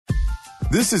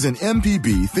This is an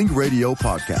MPB Think Radio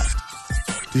podcast.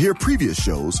 To hear previous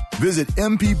shows, visit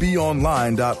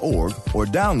mpbonline.org or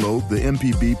download the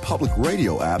MPB Public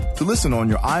Radio app to listen on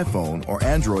your iPhone or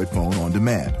Android phone on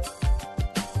demand.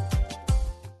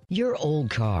 Your old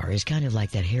car is kind of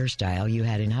like that hairstyle you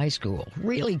had in high school.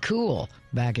 Really cool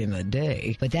back in the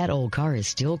day. But that old car is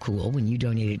still cool when you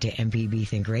donate it to MPB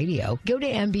Think Radio. Go to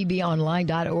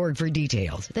mpbonline.org for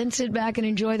details. Then sit back and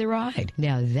enjoy the ride.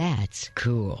 Now that's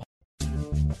cool.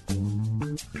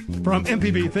 From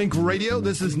MPB Think Radio,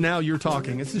 this is Now You're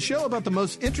Talking. It's the show about the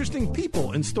most interesting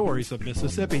people and stories of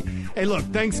Mississippi. Hey, look,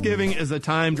 Thanksgiving is a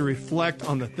time to reflect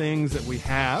on the things that we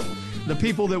have, the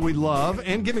people that we love,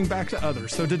 and giving back to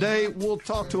others. So today, we'll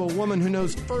talk to a woman who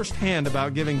knows firsthand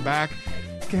about giving back,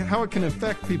 how it can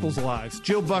affect people's lives.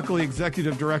 Jill Buckley,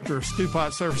 Executive Director of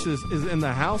Stewpot Services, is in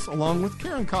the house, along with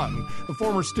Karen Cotton, a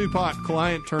former Stewpot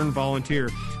client turned volunteer.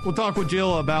 We'll talk with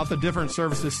Jill about the different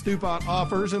services Stewpot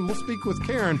offers, and we'll speak with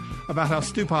Karen about how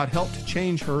Stewpot helped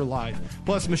change her life.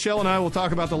 Plus, Michelle and I will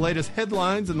talk about the latest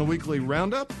headlines in the weekly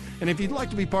roundup. And if you'd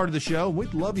like to be part of the show,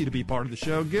 we'd love you to be part of the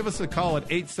show. Give us a call at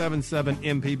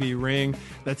 877-MPB-RING.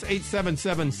 That's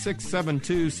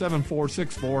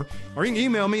 877-672-7464. Or you can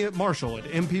email me at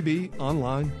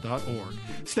marshall@mpbonline.org.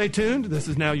 Stay tuned. This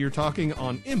is Now You're Talking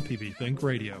on MPB Think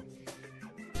Radio.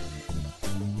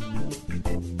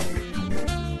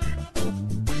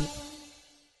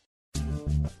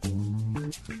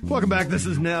 Welcome back. This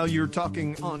is Now You're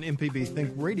Talking on MPB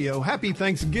Think Radio. Happy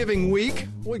Thanksgiving week.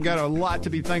 We got a lot to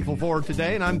be thankful for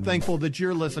today, and I'm thankful that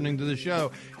you're listening to the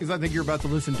show because I think you're about to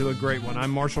listen to a great one.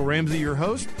 I'm Marshall Ramsey, your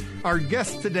host. Our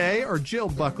guests today are Jill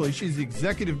Buckley. She's the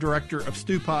Executive Director of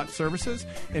Stewpot Services,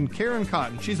 and Karen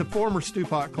Cotton. She's a former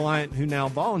Stewpot client who now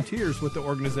volunteers with the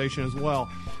organization as well.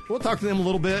 We'll talk to them a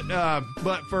little bit,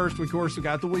 but first, of course, we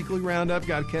got the weekly roundup.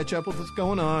 Got to catch up with what's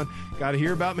going on. Got to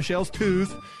hear about Michelle's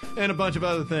tooth and a bunch of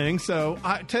other things. So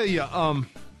I tell you,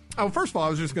 first of all, I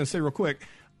was just going to say real quick,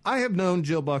 I have known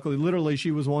Jill Buckley. Literally,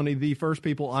 she was one of the first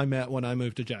people I met when I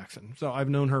moved to Jackson. So I've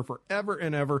known her forever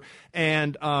and ever.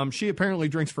 And she apparently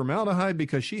drinks formaldehyde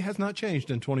because she has not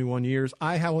changed in 21 years.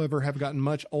 I, however, have gotten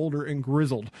much older and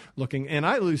grizzled looking. And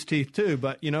I lose teeth too.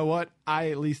 But you know what?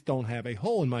 I at least don't have a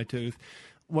hole in my tooth.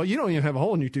 Well, you don't even have a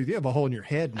hole in your tooth. You have a hole in your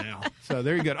head now. So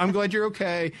there you go. I'm glad you're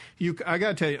okay. I got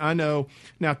to tell you, I know.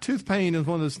 Now, tooth pain is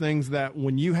one of those things that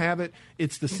when you have it,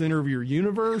 it's the center of your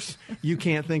universe. You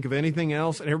can't think of anything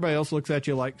else, and everybody else looks at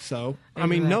you like, so. I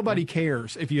mean, nobody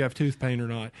cares if you have tooth pain or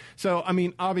not. So, I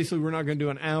mean, obviously, we're not going to do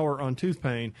an hour on tooth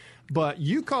pain. But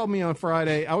you called me on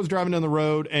Friday. I was driving down the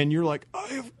road, and you're like, I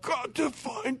have got to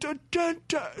find a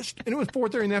dentist. And it was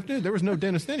 4:30 in the afternoon. There was no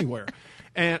dentist anywhere.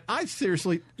 And I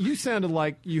seriously, you sounded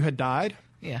like you had died.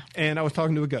 Yeah. And I was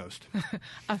talking to a ghost.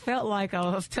 I felt like I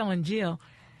was telling Jill,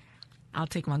 I'll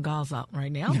take my gauze out right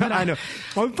now. But I know.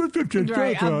 Right.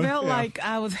 I felt like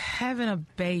I was having a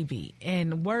baby.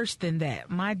 And worse than that,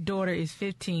 my daughter is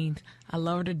 15. I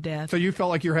love her to death. So you felt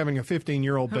like you're having a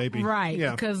 15-year-old baby. Right.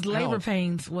 Yeah. Because labor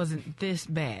pains wasn't this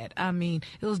bad. I mean,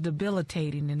 it was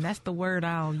debilitating, and that's the word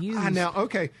I'll use. Now,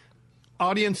 okay.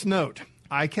 Audience note.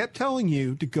 I kept telling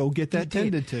you to go get that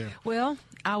tended to. Well,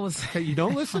 I was... Okay, you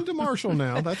don't listen to Marshall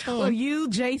now. That's fine. Well, you,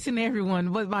 Jason,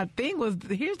 everyone. But my thing was,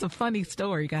 here's the funny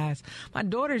story, guys. My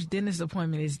daughter's dentist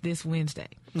appointment is this Wednesday.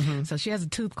 Mm-hmm. So she has a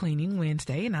tooth cleaning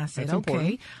Wednesday. And I said, That's okay,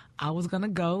 important. I was going to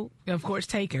go, of course,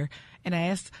 take her. And I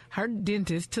asked her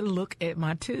dentist to look at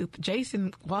my tooth.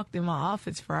 Jason walked in my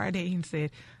office Friday and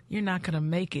said, you're not going to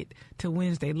make it to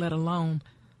Wednesday, let alone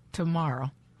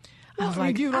tomorrow. I was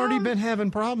like, you've already been having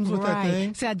problems with that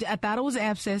thing. So I thought it was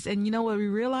abscess, and you know what we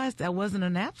realized? That wasn't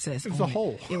an abscess. It was a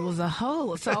hole. It was a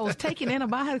hole. So I was taking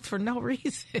antibiotics for no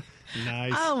reason.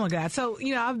 Nice. Oh, my God. So,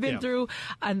 I've been through.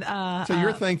 So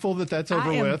you're thankful that that's over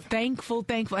with? I am thankful.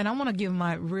 And I want to give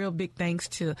my real big thanks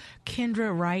to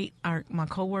Kendra Wright, my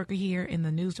coworker here in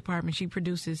the news department. She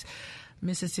produces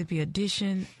Mississippi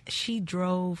Edition. She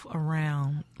drove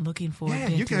around looking for a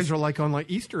dentist. You guys are like on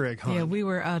Easter egg hunt. Yeah, we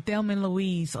were Thelma and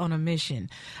Louise on a mission.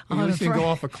 You at least didn't go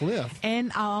off a cliff.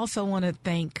 And I also want to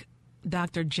thank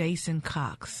Dr. Jason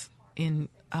Cox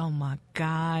oh my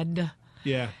God.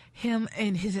 Yeah. Him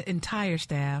and his entire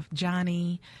staff,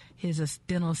 Johnny, his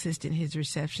dental assistant, his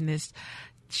receptionist.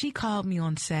 She called me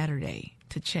on Saturday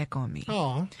to check on me.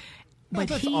 Oh. But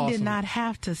that's he awesome. did not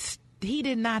have to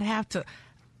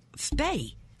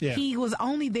stay. Yeah. He was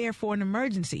only there for an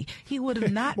emergency. He would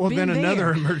have not well, been then there.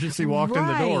 another emergency walked in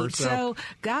the door. Right. So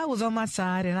God was on my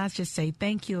side, and I just say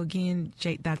thank you again,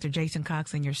 Dr. Jason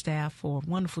Cox and your staff, for a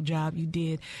wonderful job you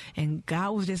did. And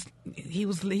God was just,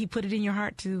 he put it in your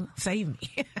heart to save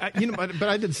me. But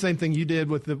I did the same thing you did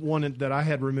with the one that I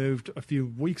had removed a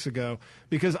few weeks ago,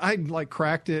 because I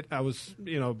cracked it. I was,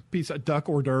 piece of duck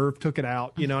hors d'oeuvre, took it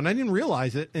out, and I didn't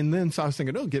realize it. And then so I was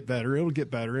thinking, it'll get better.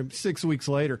 And 6 weeks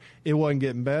later, it wasn't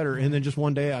getting better. And then just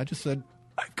one day I just said,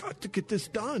 I've got to get this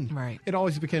done. Right. It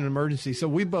always became an emergency. So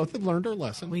we both have learned our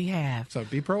lesson. We have. So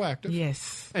be proactive.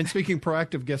 Yes. And speaking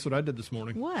proactive, guess what I did this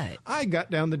morning? What? I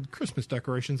got down the Christmas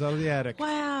decorations out of the attic.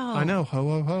 Wow. I know. Ho,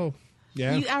 ho, ho.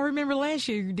 Yeah. I remember last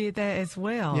year you did that as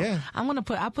well. Yeah.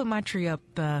 I put my tree up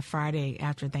Friday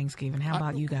after Thanksgiving. How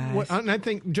about you guys? I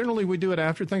think generally we do it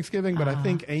after Thanksgiving, but I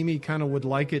think Amy kind of would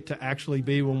like it to actually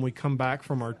be when we come back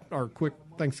from our quick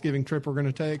Thanksgiving trip we're going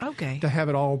to take. Okay. To have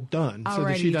it all done so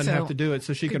that she doesn't have to do it,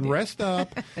 so she can rest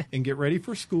up and get ready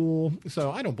for school. So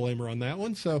I don't blame her on that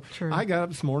one. So True. I got up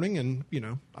this morning and,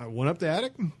 I went up the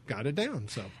attic and got it down.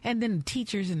 So. And then the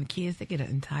teachers and the kids, they get an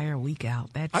entire week out.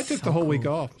 I took the whole week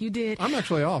off. You did? I'm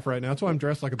actually off right now. That's why I'm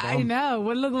dressed like a bum. I know.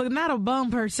 Well, look, not a bum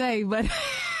per se, but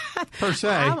per se.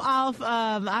 I'm off.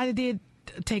 I did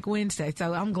take Wednesday,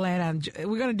 so I'm glad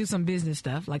we're going to do some business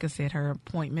stuff. Like I said, her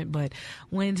appointment, but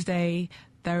Wednesday,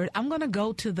 third, I'm going to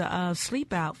go to the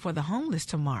sleep out for the homeless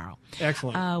tomorrow.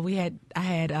 Excellent. I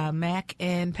had Mac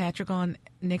and Patrick on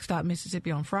Next Stop Mississippi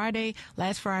on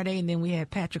last Friday, and then we had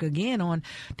Patrick again on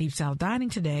Deep South Dining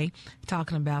today,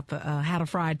 talking about the how to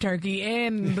fry turkey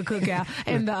and the cookout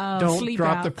and the Don't sleep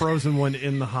drop out. the frozen one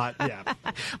in the hot. Yeah.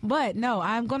 But no,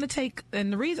 I'm going to take,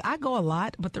 and the reason I go a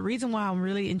lot, but the reason why I'm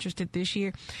really interested this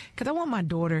year, because I want my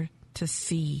daughter to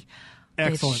see.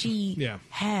 Excellent. That she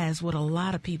has what a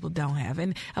lot of people don't have.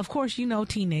 And of course,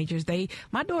 teenagers,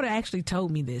 my daughter actually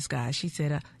told me this, guys. She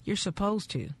said, you're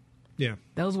supposed to. Yeah.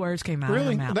 Those words came out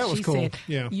really? of her mouth. That was she cool. said,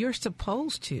 yeah. You're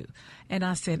supposed to. And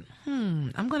I said,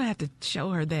 I'm going to have to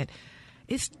show her that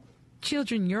it's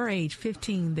children your age,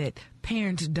 15, that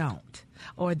parents don't.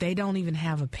 Or they don't even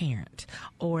have a parent,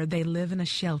 or they live in a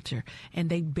shelter and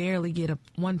they barely get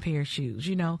one pair of shoes,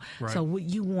 Right. So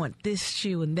you want this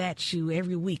shoe and that shoe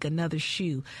every week, another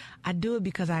shoe. I do it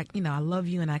because I love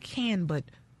you and I can, but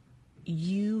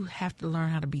you have to learn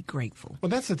how to be grateful. Well,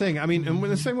 that's the thing. I mean, and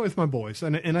the same way with my boys,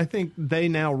 and I think they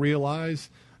now realize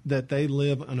that they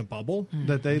live in a bubble,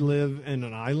 that they live in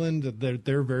an island, that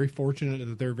they're very fortunate,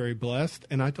 that they're very blessed.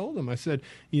 And I told them, I said,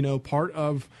 part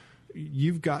of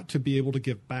you've got to be able to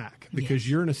give back, because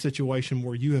you're in a situation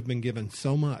where you have been given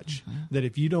so much that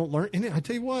if you don't learn, and I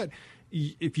tell you what,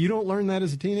 if you don't learn that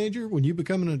as a teenager, when you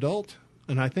become an adult,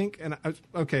 and I think, I'm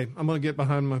going to get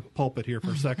behind my pulpit here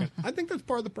for a second. I think that's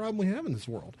part of the problem we have in this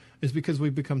world, is because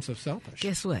we've become so selfish.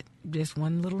 Guess what? Just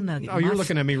one little nugget. Oh, you're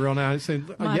looking at me real now. Saying,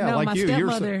 my you.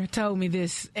 Stepmother told me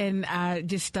this, and I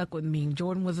just stuck with me.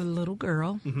 Jordan was a little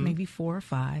girl, maybe 4 or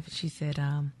 5. She said,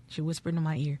 she whispered in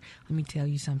my ear, let me tell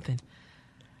you something.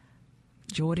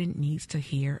 Jordan needs to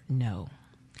hear no.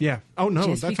 Yeah. Oh, no,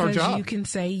 just that's our job. because you can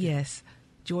say yes.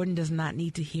 Jordan does not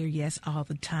need to hear yes all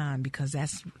the time, because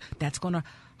that's going to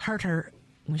hurt her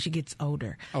when she gets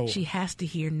older. Oh. She has to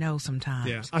hear no sometimes.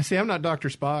 Yeah. I see. I'm not Dr.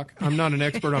 Spock. I'm not an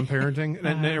expert on parenting.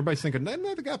 And everybody's thinking, isn't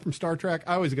that the guy from Star Trek?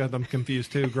 I always got them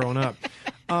confused, too, growing up.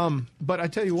 But I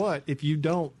tell you what, if you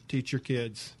don't teach your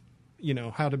kids,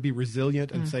 how to be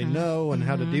resilient and say no and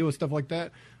how to deal with stuff like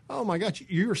that, oh, my gosh,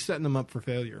 you're setting them up for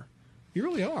failure. You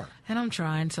really are. And I'm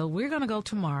trying. So we're going to go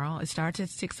tomorrow. It starts at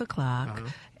 6 o'clock.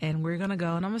 And we're going to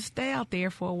go. And I'm going to stay out there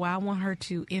for a while. I want her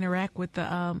to interact with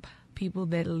the people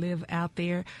that live out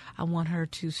there. I want her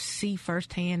to see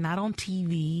firsthand, not on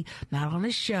TV, not on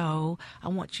a show. I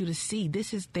want you to see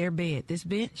this is their bed, this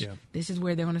bench, this is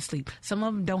where they're going to sleep. Some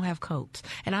of them don't have coats.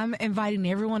 And I'm inviting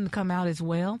everyone to come out as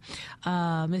well.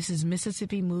 Mrs.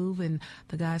 Mississippi Move and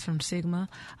the guys from Sigma,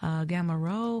 Gamma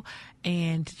Rho,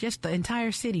 and just the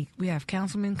entire city. We have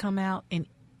councilmen come out, and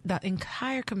the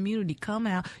entire community come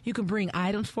out. You can bring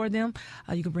items for them.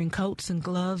 You can bring coats and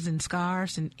gloves and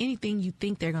scarves and anything you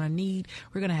think they're going to need.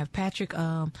 We're going to have Patrick,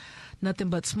 nothing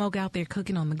but smoke out there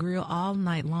cooking on the grill all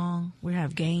night long. We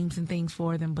have games and things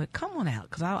for them, but come on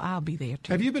out, because I'll be there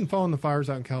too. Have you been following the fires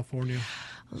out in California?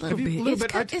 A little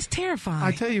bit. It's terrifying.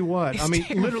 I tell you what.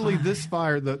 Terrifying. Literally this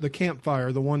fire, the Camp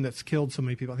Fire, the one that's killed so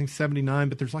many people, I think 79,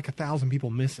 but there's like 1,000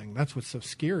 people missing. That's what's so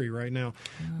scary right now.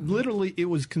 Literally, it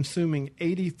was consuming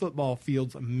 80 football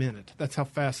fields a minute. That's how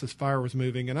fast this fire was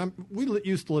moving. And we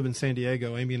used to live in San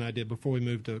Diego, Amy and I did, before we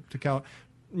moved to Cal.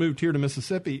 moved here to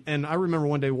Mississippi, and I remember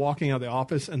one day walking out of the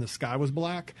office and the sky was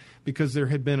black because there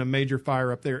had been a major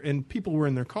fire up there, and people were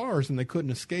in their cars and they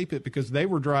couldn't escape it because they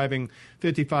were driving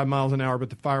 55 miles an hour, but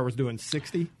the fire was doing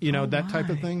 60, that type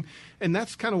of thing. And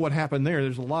that's kind of what happened there.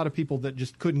 There's a lot of people that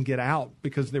just couldn't get out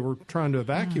because they were trying to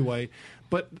evacuate.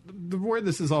 But where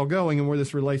this is all going and where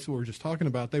this relates to what we were just talking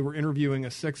about, they were interviewing a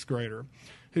 6th grader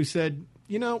who said,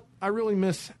 I really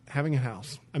miss having a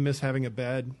house. I miss having a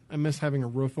bed. I miss having a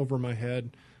roof over my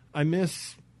head. I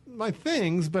miss my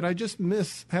things, but I just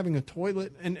miss having a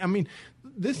toilet. And I mean,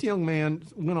 this young man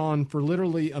went on for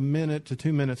literally a minute to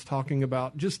 2 minutes talking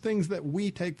about just things that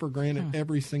we take for granted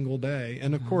every single day.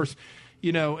 And of course,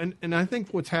 and I think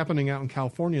what's happening out in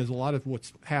California is a lot of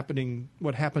what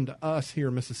happened to us here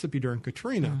in Mississippi during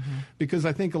Katrina, because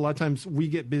I think a lot of times we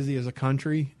get busy as a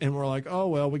country and we're like, oh,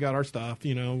 well, we got our stuff,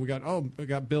 we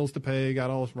got bills to pay,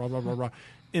 got all this, blah, blah, blah, blah.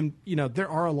 And, there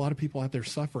are a lot of people out there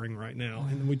suffering right now,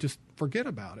 and we just forget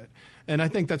about it. And I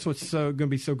think that's what's going to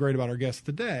be so great about our guests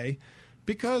today,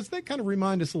 because they kind of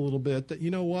remind us a little bit that,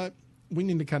 we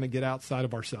need to kind of get outside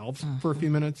of ourselves for a few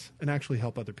minutes and actually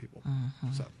help other people.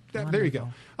 So there you go.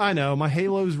 I know my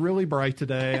halo's really bright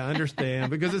today. I understand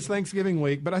because it's Thanksgiving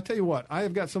week. But I tell you what, I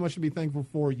have got so much to be thankful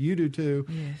for. You do too.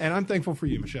 Yes. And I'm thankful for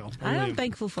you, Michelle. I am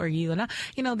thankful for you. And,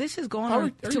 this is going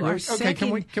on to our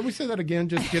second. Okay, can we say that again?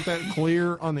 Just get that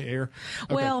clear on the air.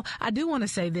 Okay. Well, I do want to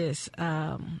say this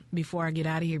before I get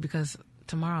out of here because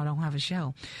tomorrow I don't have a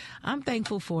show. I'm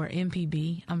thankful for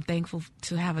MPB. I'm thankful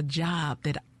to have a job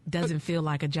that doesn't feel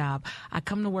like a job. I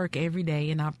come to work every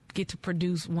day and I get to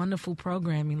produce wonderful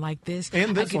programming like this.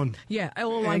 And this one. Yeah,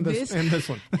 like this. And this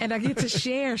one. And I get to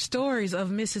share stories of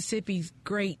Mississippi's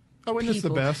great people. And it's the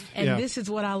best. And this is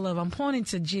what I love. I'm pointing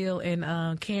to Jill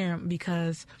and Karen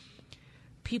because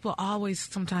people always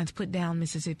sometimes put down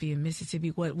Mississippi and Mississippi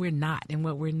what we're not and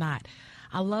what we're not.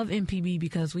 I love MPB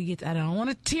because we get, I don't want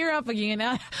to tear up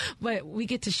again, but we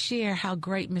get to share how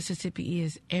great Mississippi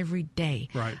is every day.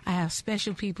 Right. I have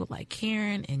special people like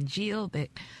Karen and Jill that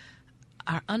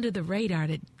are under the radar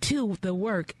that do the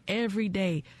work every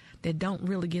day that don't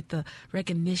really get the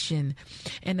recognition.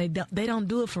 And they don't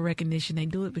do it for recognition. They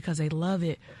do it because they love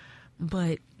it.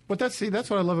 But that's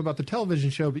what I love about the television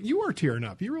show. But you are tearing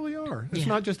up. You really are. It's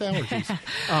not just allergies.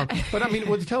 But I mean,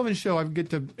 with the television show, I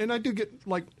do get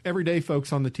like everyday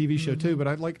folks on the TV show too. But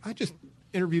I just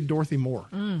interviewed Dorothy Moore.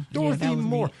 Dorothy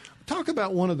Moore. Talk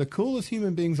about one of the coolest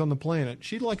human beings on the planet.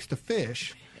 She likes to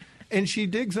fish, and she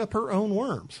digs up her own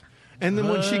worms. And then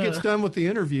when she gets done with the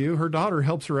interview, her daughter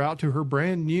helps her out to her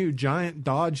brand new giant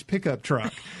Dodge pickup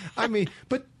truck. I mean,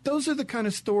 but those are the kind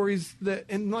of stories that,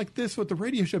 and like this with the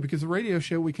radio show, because the radio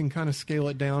show, we can kind of scale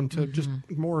it down to just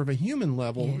more of a human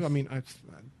level. Yes. I mean,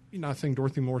 you're not saying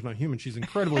Dorothy Moore's not human. She's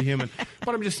incredibly human.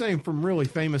 But I'm just saying from really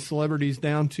famous celebrities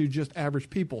down to just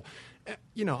average people.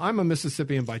 I'm a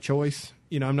Mississippian by choice.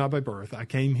 I'm not by birth. I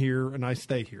came here and I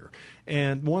stay here.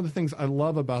 And one of the things I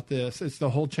love about this is the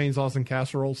whole chainsaws and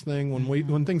casseroles thing.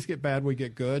 When things get bad, we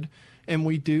get good. And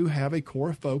we do have a core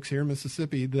of folks here in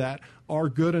Mississippi that are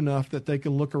good enough that they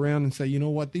can look around and say, you know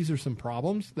what, these are some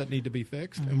problems that need to be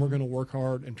fixed, and we're going to work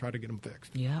hard and try to get them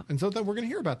fixed. Yeah. And so then we're going to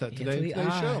hear about that today in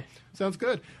today's show. Sounds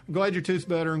good. I'm glad your tooth's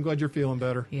better. I'm glad you're feeling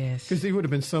better. Yes. Because it would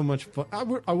have been so much fun.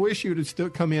 I wish you would have still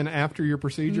come in after your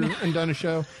procedure and done a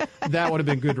show. That would have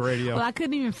been good radio. Well, I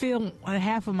couldn't even feel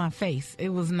half of my face. It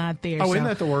was not there. Oh, isn't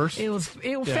that the worst?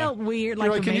 It felt weird. You're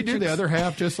like, can Matrix. You do the other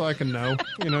half just so I can know?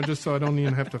 Just so I don't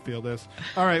even have to feel this.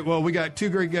 All right. Well, we got two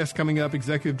great guests coming up.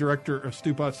 Executive Director of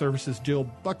Stewpot Services, Jill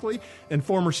Buckley, and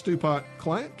former Stewpot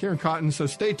client, Karen Cotton. So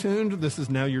stay tuned. This is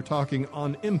Now You're Talking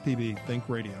on MPB Think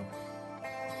Radio.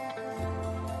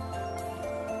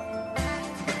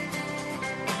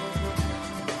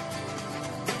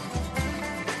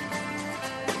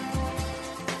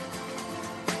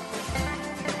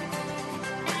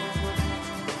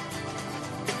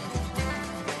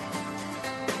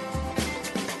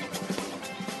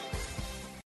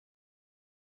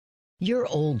 Your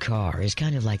old car is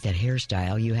kind of like that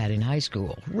hairstyle you had in high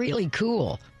school. Really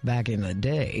cool back in the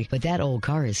day. But that old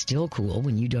car is still cool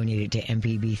when you donate it to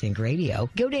MPB Think Radio.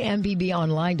 Go to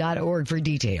mpbonline.org for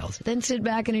details. Then sit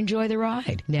back and enjoy the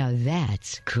ride. Now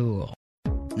that's cool.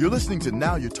 You're listening to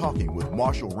Now You're Talking with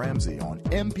Marshall Ramsey on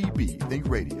MPB Think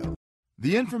Radio.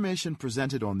 The information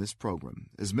presented on this program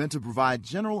is meant to provide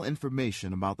general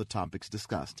information about the topics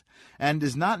discussed and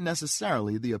is not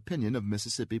necessarily the opinion of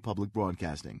Mississippi Public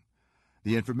Broadcasting.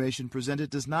 The information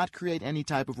presented does not create any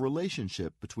type of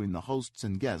relationship between the hosts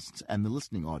and guests and the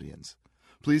listening audience.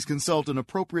 Please consult an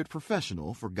appropriate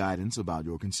professional for guidance about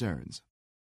your concerns.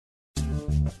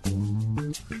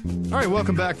 All right,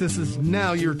 welcome back. This is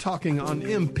Now You're Talking on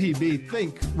MPB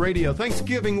Think Radio.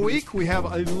 Thanksgiving week, we have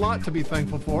a lot to be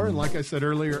thankful for. And like I said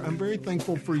earlier, I'm very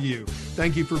thankful for you.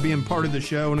 Thank you for being part of the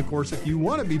show. And of course, if you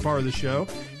want to be part of the show,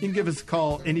 you can give us a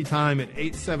call anytime at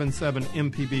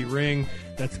 877-MPB-RING.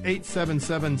 That's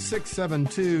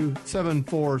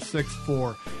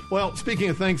 877-672-7464. Well, speaking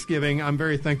of Thanksgiving, I'm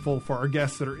very thankful for our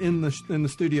guests that are in the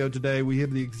studio today. We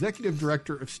have the Executive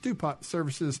Director of Stewpot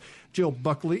Services, Jill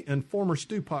Buckley, and former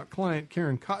Stewpot client,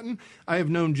 Karen Cotton. I have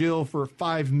known Jill for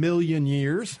 5 million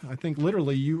years. I think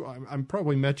literally I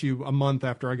probably met you a month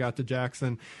after I got to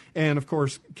Jackson. And of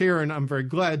course, Karen, I'm very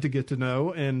glad to get to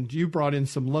know. And you brought in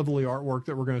some lovely artwork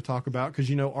that we're going to talk about because,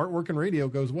 artwork and radio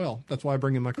goes well. That's why I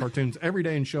bring in my cartoons every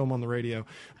day and show them on the radio.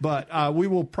 But we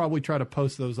will probably try to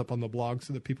post those up on the blog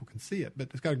so that people can see it. But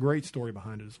it's got a great story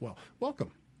behind it as well.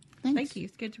 Welcome. Thanks. Thank you.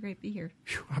 It's good to be here.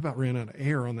 Whew, I about ran out of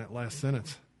air on that last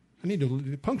sentence.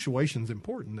 Punctuation's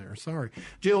important there. Sorry.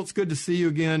 Jill, it's good to see you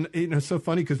again. It's so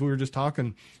funny because we were just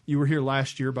talking. You were here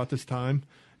last year about this time.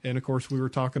 And, of course, we were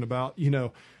talking about,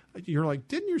 you're like,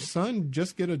 didn't your son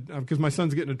just get because my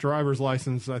son's getting a driver's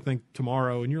license, I think,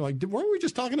 tomorrow. And you're like, weren't we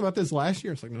just talking about this last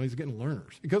year? It's like, no, he's getting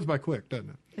learners. It goes by quick, doesn't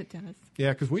it? It does.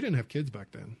 Yeah, because we didn't have kids back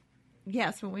then.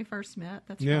 Yes, when we first met.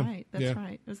 That's yeah, right. That's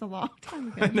right. It was a long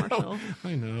time ago, Marshall.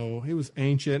 I know. It was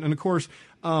ancient. And, of course,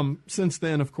 since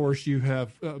then, of course, you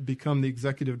have become the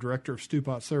Executive Director of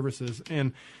Stewpot Services.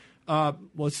 And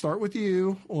let's start with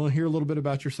you. I want to hear a little bit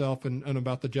about yourself and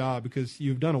about the job because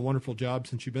you've done a wonderful job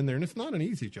since you've been there. And it's not an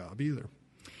easy job either.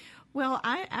 Well,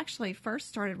 I actually first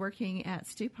started working at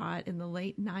Stewpot in the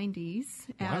late 90s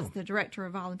as the Director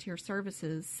of Volunteer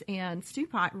Services, and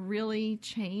Stewpot really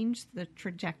changed the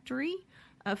trajectory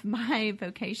of my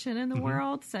vocation in the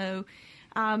world. So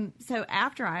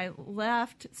after I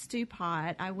left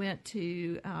Stewpot, I went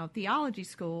to theology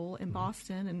school in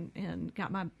Boston and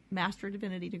got my Master of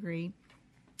Divinity degree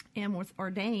and was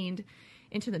ordained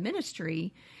into the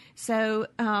ministry. So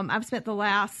I've spent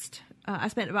I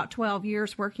spent about 12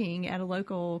 years working at a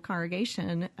local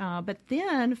congregation, but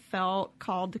then felt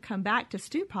called to come back to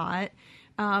Stewpot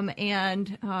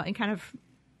and kind of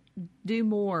do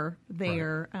more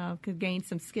there, could gain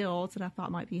some skills that I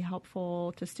thought might be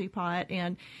helpful to Stewpot.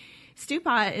 And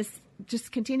Stewpot is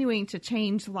just continuing to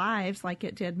change lives like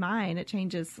it did mine. It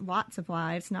changes lots of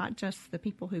lives, not just the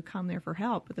people who come there for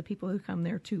help, but the people who come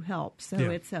there to help.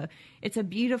 So it's a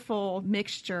beautiful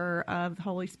mixture of the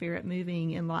Holy Spirit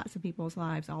moving in lots of people's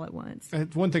lives all at once.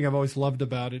 And one thing I've always loved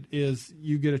about it is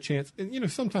you get a chance,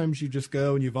 and sometimes you just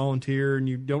go and you volunteer and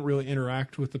you don't really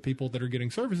interact with the people that are getting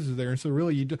services there. And so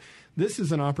really this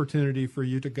is an opportunity for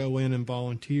you to go in and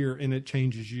volunteer, and it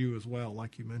changes you as well,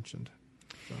 like you mentioned.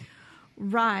 So.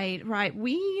 Right.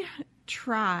 We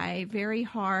try very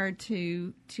hard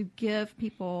to give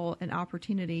people an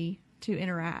opportunity to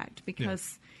interact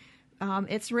because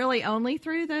it's really only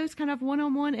through those kind of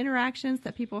one-on-one interactions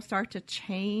that people start to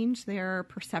change their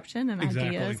perception and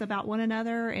ideas about one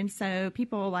another. And so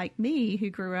people like me who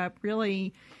grew up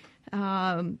really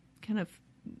kind of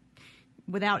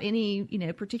without any,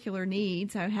 particular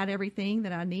needs, I had everything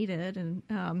that I needed, and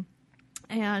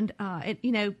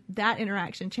that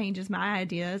interaction changes my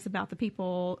ideas about the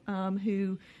people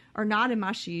who are not in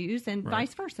my shoes and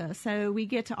vice versa. So we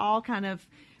get to all kind of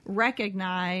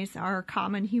recognize our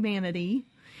common humanity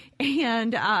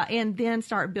and then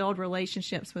start build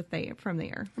relationships from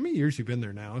there. How many years you been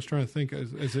there now? I was trying to think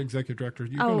as executive director.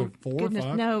 You've been 4 or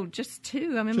 5? No, just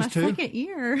 2. I'm in my second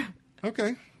year.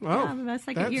 Okay. Well, yeah, my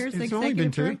second year as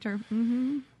executive director.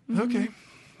 Mm-hmm. Mm-hmm. Okay.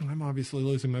 I'm obviously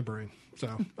losing my brain.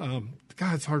 So,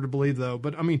 God, it's hard to believe, though.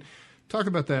 But, talk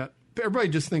about that. Everybody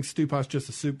just thinks Stewpot's just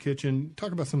a soup kitchen.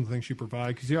 Talk about some of the things you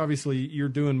provide, because you're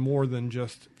doing more than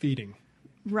just feeding.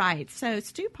 Right. So,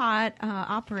 Stewpot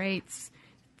operates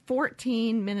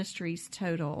 14 ministries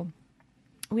total.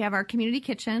 We have our community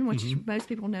kitchen, which most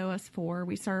people know us for.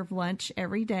 We serve lunch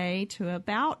every day to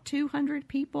about 200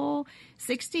 people.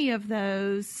 60 of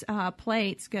those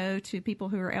plates go to people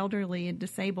who are elderly and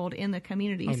disabled in the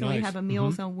community. Oh, so nice. we have a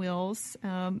Meals on Wheels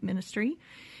ministry.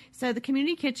 So the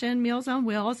community kitchen, Meals on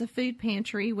Wheels, a food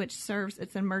pantry, which serves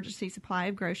its emergency supply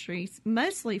of groceries,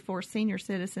 mostly for senior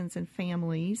citizens and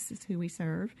families is who we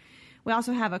serve. We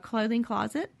also have a clothing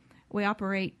closet. We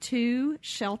operate 2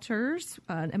 shelters,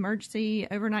 an emergency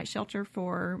overnight shelter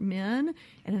for men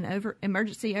and an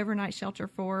emergency overnight shelter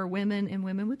for women and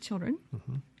women with children.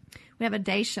 Mm-hmm. We have a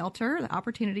day shelter, the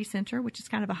Opportunity Center, which is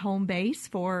kind of a home base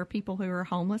for people who are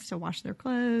homeless to wash their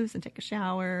clothes and take a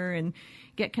shower and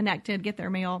get connected, get their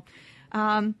mail.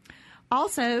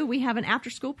 Also, we have an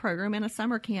after-school program and a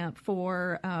summer camp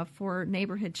for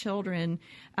neighborhood children.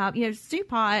 Stu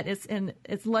Pot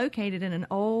is located in an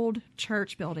old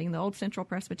church building, the old Central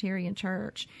Presbyterian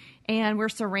Church, and we're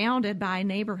surrounded by a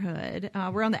neighborhood.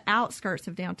 We're on the outskirts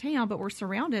of downtown, but we're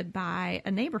surrounded by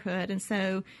a neighborhood, and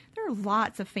so there are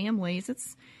lots of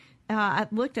families. I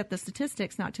looked at the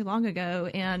statistics not too long ago,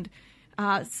 and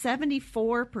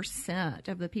 74%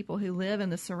 of the people who live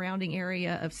in the surrounding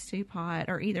area of Stu Pot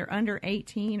are either under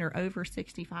 18 or over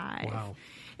 65. Wow.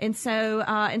 And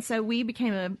so we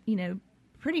became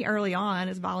pretty early on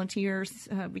as volunteers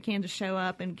began to show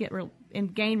up and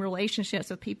gain relationships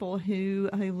with people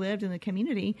who lived in the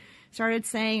community. Started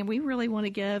saying, we really want to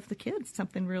give the kids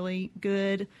something really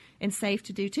good and safe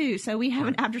to do too. So we have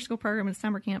an after-school program and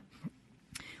summer camp.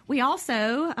 We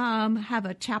also have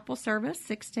a chapel service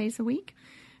 6 days a week.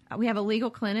 We have a legal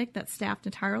clinic that's staffed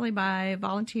entirely by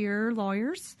volunteer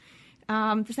lawyers.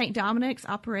 St. Dominic's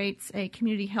operates a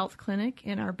community health clinic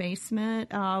in our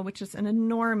basement, which is an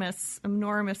enormous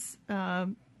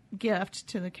gift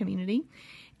to the community.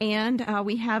 And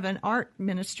we have an art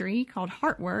ministry called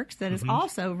Heartworks that is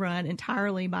also run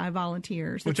entirely by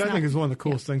volunteers. Which I think is one of the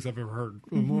coolest things I've ever heard.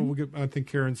 I think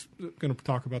Karen's going to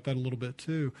talk about that a little bit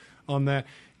too on that.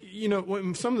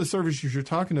 Some of the services you're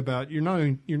talking about, you're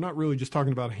not really just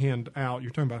talking about hand out.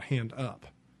 You're talking about hand up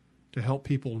to help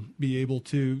people be able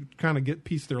to kind of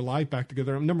piece their life back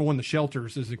together. Number one, the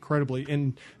shelters is incredibly,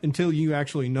 and until you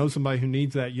actually know somebody who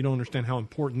needs that, you don't understand how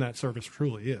important that service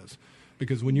truly is.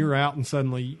 Because when you're out and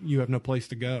suddenly you have no place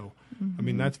to go, I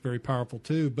mean, that's very powerful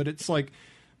too. But it's like,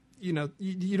 you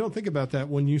don't think about that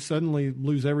when you suddenly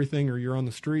lose everything or you're on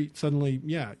the street. Suddenly,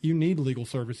 you need legal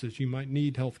services. You might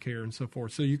need health care and so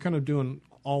forth. So you're kind of doing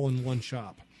all in one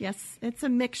shop. Yes, it's a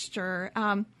mixture.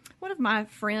 One of my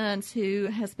friends who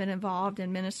has been involved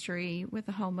in ministry with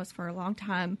the homeless for a long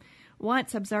time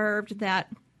once observed that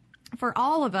for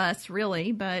all of us,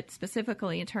 really, but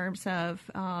specifically in terms of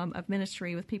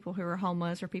ministry with people who are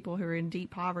homeless or people who are in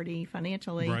deep poverty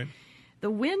financially,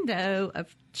 the window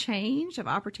of change, of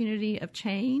opportunity of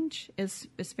change is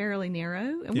fairly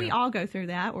narrow. And we all go through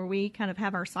that, where we kind of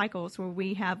have our cycles, where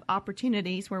we have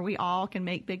opportunities where we all can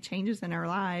make big changes in our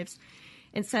lives.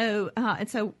 And so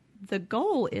the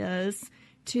goal is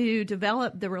to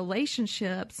develop the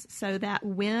relationships so that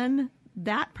when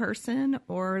that person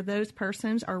or those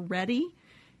persons are ready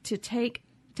to take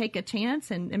a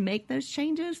chance and make those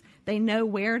changes, they know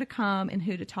where to come and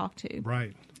who to talk to.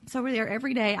 Right. So we're there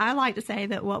every day. I like to say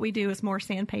that what we do is more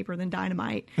sandpaper than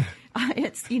dynamite.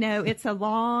 It's you have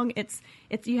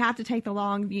to take the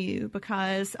long view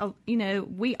because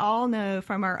we all know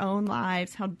from our own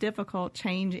lives how difficult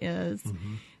change is,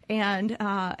 and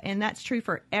that's true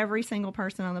for every single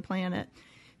person on the planet.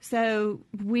 So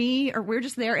we're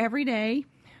just there every day.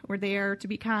 We're there to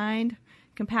be kind,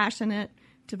 compassionate,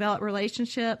 develop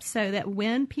relationships so that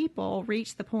when people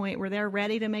reach the point where they're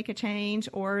ready to make a change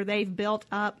or they've built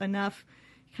up enough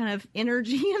kind of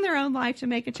energy in their own life to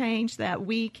make a change, that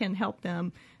we can help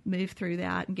them move through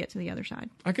that and get to the other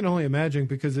side. I can only imagine,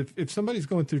 because if somebody's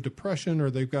going through depression or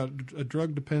they've got a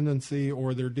drug dependency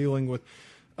or they're dealing with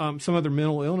some other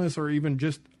mental illness or even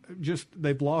just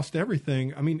they've lost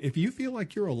everything. I mean, if you feel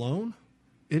like you're alone,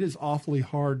 it is awfully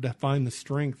hard to find the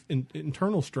strength,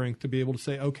 internal strength, to be able to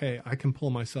say, okay, I can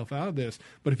pull myself out of this.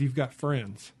 But if you've got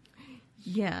friends.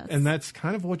 Yes. And that's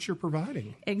kind of what you're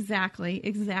providing.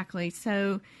 Exactly.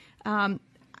 So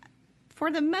for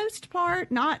the most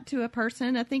part, not to a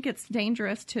person. I think it's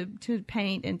dangerous to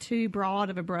paint in too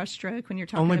broad of a brushstroke when you're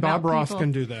talking Only about Bob Ross people.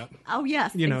 can do that. Oh,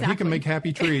 yes, He can make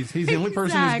happy trees. He's the only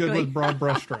person who's good with broad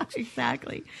brushstrokes.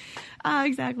 Exactly.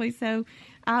 So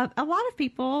a lot of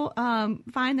people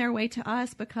find their way to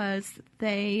us because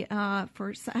they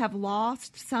have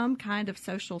lost some kind of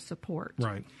social support.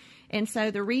 Right. And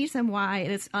so the reason why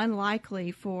it is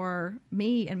unlikely for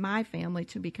me and my family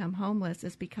to become homeless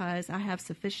is because I have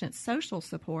sufficient social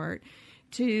support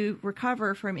to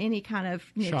recover from any kind of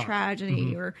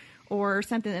tragedy or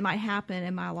something that might happen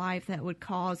in my life that would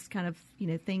cause kind of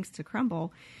things to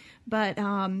crumble. But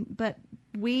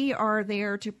we are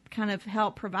there to kind of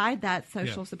help provide that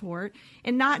social support,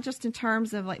 and not just in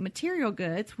terms of like material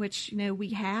goods, which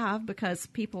we have because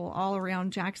people all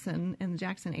around Jackson and the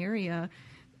Jackson area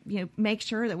make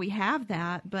sure that we have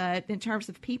that. But in terms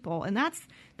of people, and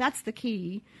that's the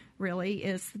key, really,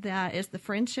 is the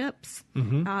friendships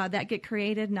that get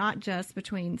created, not just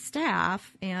between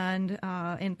staff and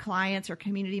clients or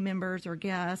community members or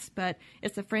guests, but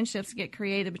it's the friendships that get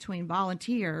created between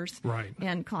volunteers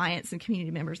and clients and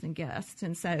community members and guests.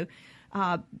 And so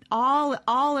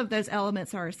all of those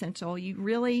elements are essential. You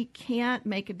really can't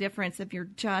make a difference if you're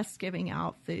just giving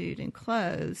out food and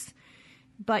clothes.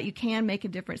 But you can make a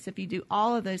difference if you do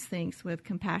all of those things with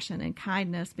compassion and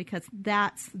kindness, because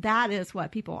that is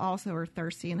what people also are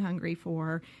thirsty and hungry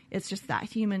for. It's just that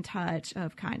human touch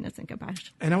of kindness and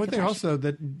compassion. And I would think also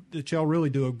that y'all really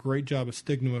do a great job of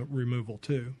stigma removal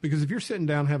too, because if you're sitting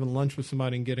down having lunch with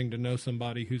somebody and getting to know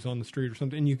somebody who's on the street or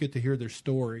something, and you get to hear their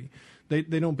story,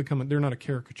 they don't become they're not a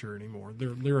caricature anymore.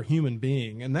 They're a human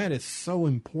being, and that is so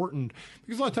important,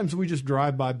 because a lot of times we just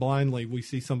drive by blindly. We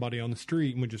see somebody on the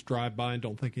street and we just drive by and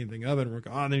don't think anything of it, and we're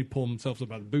like, they pull themselves up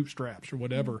by the bootstraps or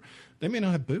whatever. They may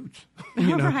not have boots,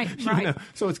 right.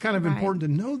 So it's kind of important to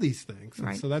know these things.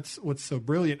 Right. So that's what's so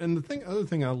brilliant. And other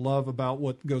thing I love about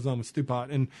what goes on with Stew Pot,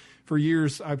 and for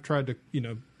years I've tried to,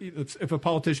 if a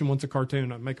politician wants a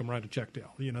cartoon, I make them write a check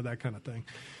deal, that kind of thing.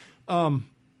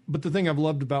 But the thing I've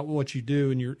loved about what you do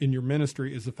in your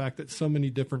ministry is the fact that so many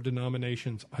different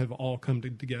denominations have all come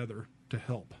together to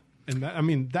help. And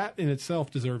that in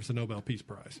itself deserves a Nobel Peace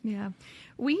Prize. Yeah.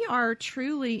 We are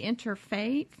truly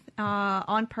interfaith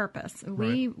on purpose.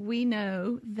 Right. We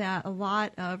know that a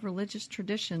lot of religious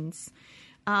traditions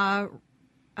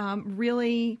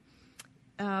really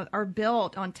are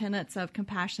built on tenets of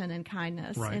compassion and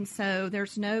kindness. Right. And so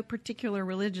there's no particular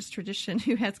religious tradition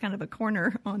who has kind of a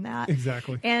corner on that.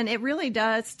 Exactly. And it really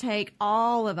does take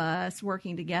all of us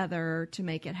working together to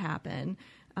make it happen.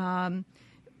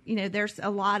 There's a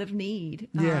lot of need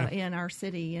in our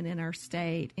city and in our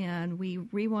state, and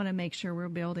we want to make sure we're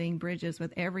building bridges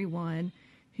with everyone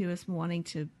who is wanting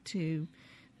to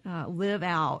live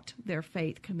out their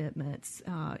faith commitments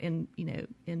in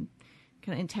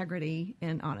kind of integrity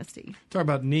and honesty. Talk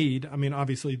about need. I mean,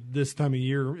 obviously, this time of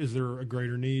year, is there a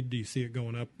greater need? Do you see it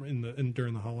going up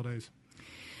during the holidays?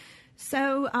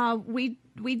 So we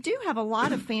do have a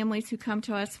lot of families who come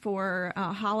to us for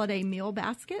holiday meal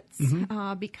baskets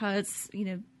because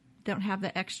don't have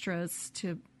the extras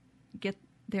to get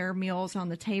their meals on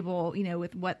the table,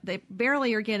 with what they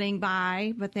barely are getting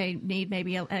by, but they need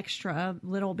maybe an extra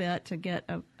little bit to get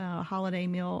a holiday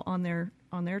meal on their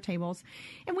tables.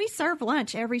 And we serve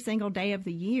lunch every single day of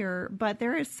the year, but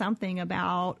there is something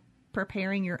about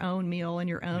preparing your own meal in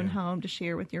your own home to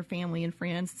share with your family and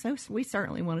friends. So we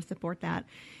certainly want to support that.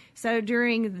 So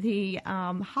during the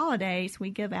holidays, we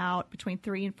give out between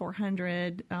 300 and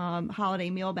 400 holiday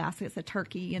meal baskets of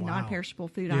turkey and non-perishable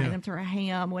food items, or a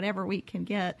ham, whatever we can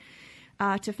get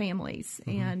to families.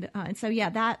 And so,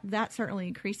 that certainly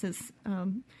increases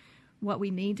what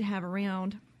we need to have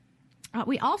around.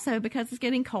 We also, because it's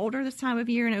getting colder this time of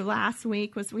year, last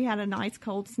week we had a nice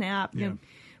cold snap.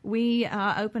 We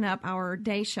open up our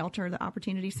day shelter, the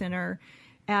Opportunity Center,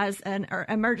 as an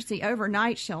emergency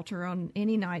overnight shelter on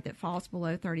any night that falls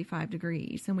below 35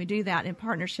 degrees. And we do that in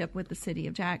partnership with the city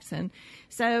of Jackson.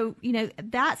 So,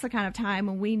 that's the kind of time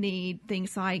when we need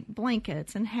things like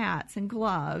blankets and hats and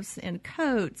gloves and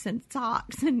coats and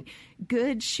socks and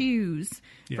good shoes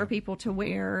for people to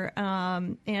wear,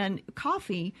 and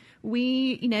coffee.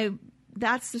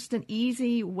 That's just an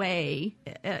easy way.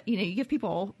 You give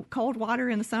people cold water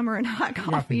in the summer and hot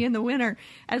coffee in the winter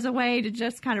as a way to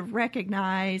just kind of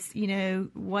recognize,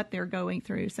 what they're going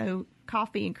through. So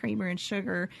coffee and creamer and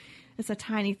sugar, it's a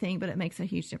tiny thing, but it makes a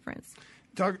huge difference.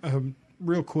 Talk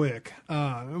real quick,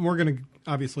 and we're going to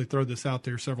obviously throw this out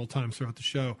there several times throughout the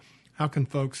show. How can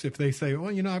folks, if they say,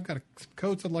 well, I've got some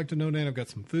coats I'd like to donate, I've got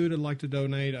some food I'd like to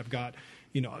donate, I've got,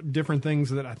 different things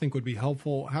that I think would be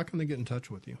helpful, how can they get in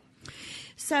touch with you?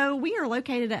 So we are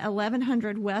located at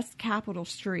 1100 West Capitol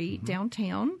Street,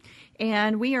 downtown,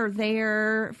 and we are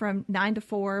there from 9 to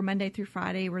 4, Monday through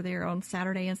Friday. We're there on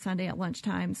Saturday and Sunday at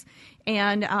lunchtimes,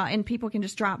 and people can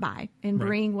just drop by and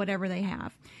bring whatever they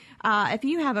have. If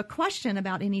you have a question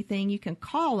about anything, you can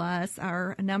call us.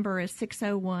 Our number is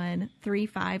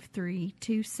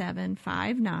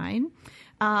 601-353-2759.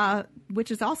 Which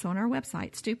is also on our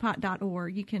website,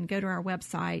 stewpot.org. You can go to our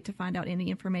website to find out any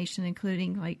information,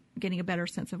 including like getting a better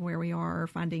sense of where we are, or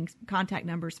finding contact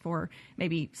numbers for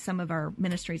maybe some of our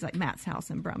ministries like Matt's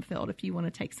House in Brumfield, if you want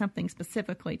to take something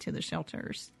specifically to the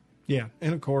shelters. Yeah,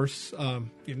 and of course,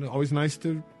 always nice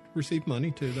to receive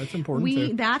money too. That's important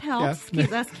too. That helps.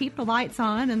 Keep the lights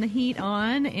on and the heat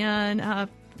on, and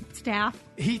staff.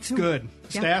 Heat's good.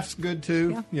 Yeah. Staff's good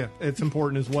too. Yeah, it's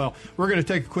important as well. We're going to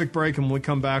take a quick break, and when we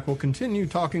come back, we'll continue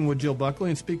talking with Jill Buckley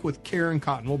and speak with Karen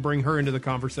Cotton. We'll bring her into the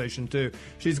conversation too.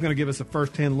 She's going to give us a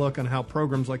first-hand look on how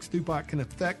programs like Stewpot can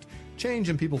affect change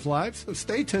in people's lives. So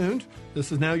stay tuned.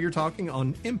 This is Now You're Talking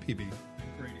on MPB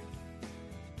Radio.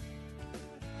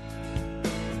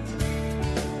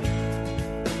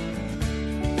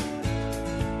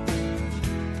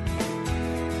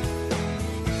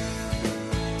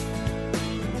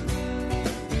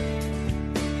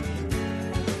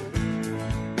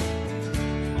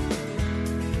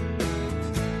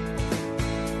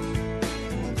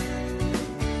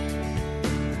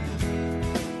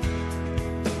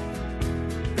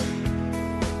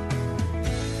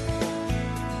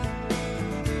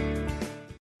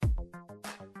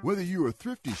 Whether you're a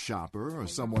thrifty shopper or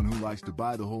someone who likes to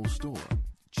buy the whole store,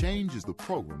 Change is the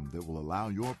program that will allow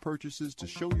your purchases to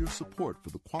show your support for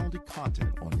the quality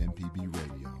content on MPB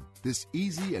Radio. This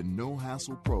easy and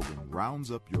no-hassle program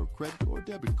rounds up your credit or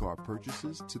debit card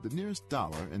purchases to the nearest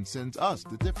dollar and sends us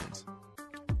the difference.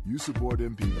 You support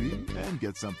MPB and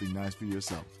get something nice for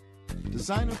yourself. To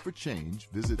sign up for Change,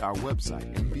 visit our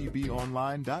website,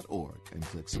 mpbonline.org, and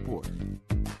click support.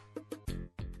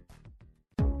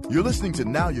 You're listening to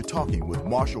Now You're Talking with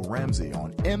Marshall Ramsey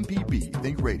on MPB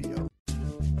Think Radio.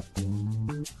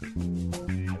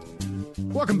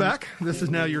 Welcome back. This is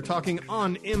Now You're Talking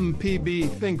on MPB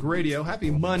Think Radio.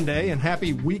 Happy Monday and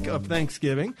happy week of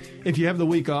Thanksgiving. If you have the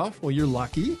week off, well, you're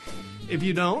lucky. If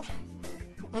you don't,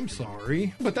 I'm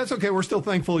sorry. But that's okay. We're still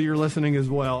thankful you're listening as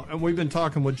well. And we've been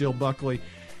talking with Jill Buckley,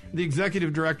 the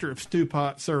Executive Director of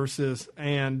Stewpot Services.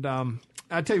 And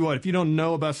I tell you what, if you don't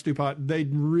know about Stewpot, they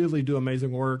really do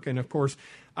amazing work. And, of course,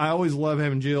 I always love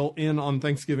having Jill in on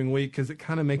Thanksgiving week because it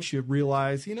kind of makes you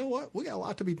realize, you know what, we got a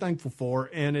lot to be thankful for.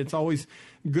 And it's always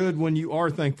good when you are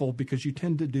thankful because you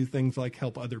tend to do things like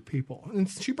help other people. And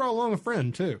she brought along a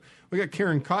friend, too. We got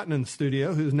Karen Cotton in the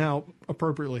studio, who's now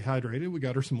appropriately hydrated. We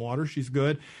got her some water. She's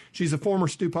good. She's a former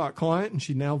Stewpot client, and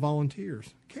she now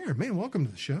volunteers. Karen, man, welcome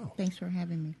to the show. Thanks for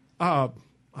having me.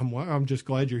 I'm just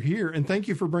glad you're here. And thank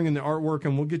you for bringing the artwork,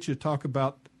 and we'll get you to talk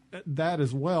about that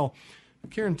as well.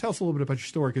 Karen, tell us a little bit about your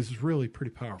story because it's really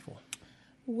pretty powerful.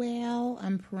 Well,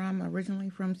 I'm originally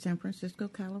from San Francisco,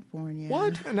 California.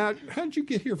 What? Now, how did you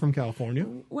get here from California?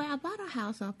 Well, I bought a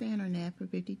house off the internet for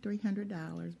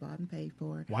 $5,300, bought and paid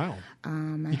for. Wow.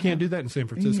 You can't do that in San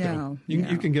Francisco. No.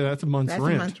 You can get that's a month's rent.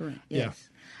 That's a month's rent, yes.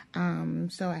 Yeah.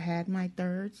 So I had my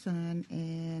third son,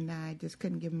 and I just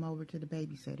couldn't give him over to the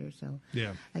babysitter. So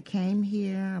yeah. I came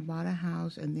here, I bought a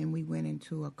house, and then we went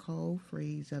into a cold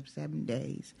freeze of 7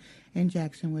 days in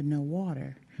Jackson with no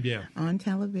water. Yeah. On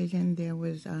television, there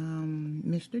was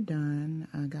Mr. Dunn,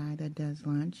 a guy that does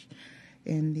lunch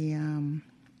in the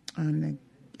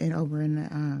over in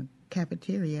the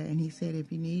cafeteria, and he said,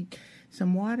 if you need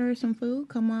some water or some food,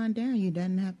 come on down. You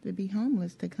doesn't have to be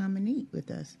homeless to come and eat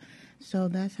with us. So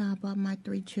that's how I brought my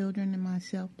 3 children and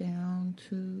myself down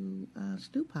to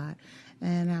Stewpot,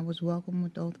 and I was welcomed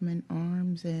with open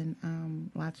arms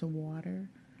and lots of water.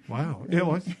 Wow. Yeah,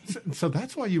 well, so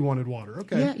that's why you wanted water.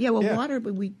 Okay. Yeah. Well, water,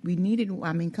 but we needed.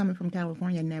 I mean, coming from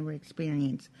California, I never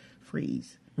experienced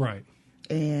freeze. Right.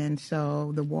 And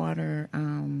so the water,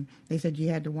 they said you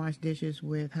had to wash dishes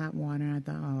with hot water. And I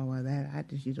thought, oh, well, I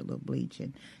just used a little bleach.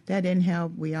 And that didn't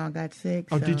help. We all got sick.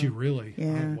 Oh, so, did you really?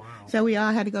 Yeah. Oh, wow. So we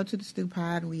all had to go to the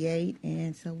Stewpot. We ate.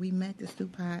 And so we met the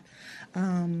Stewpot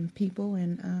people.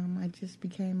 And I just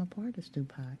became a part of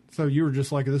Stewpot. So you were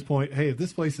just like at this point, hey, if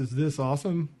this place is this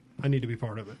awesome, I need to be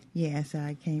part of it. Yeah, so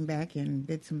I came back and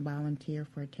did some volunteer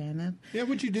for TANF. Yeah,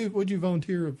 what'd you do? What'd you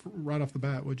volunteer right off the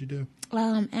bat? What'd you do?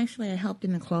 Actually, I helped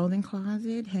in the clothing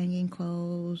closet, hanging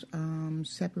clothes,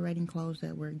 separating clothes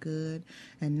that were good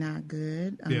and not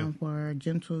good, for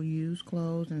gentle use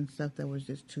clothes and stuff that was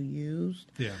just too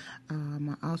used. Yeah.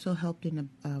 I also helped in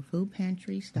the food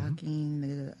pantry, stocking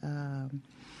the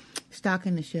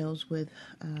shelves with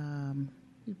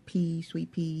peas,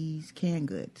 sweet peas, canned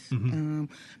goods.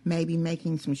 Maybe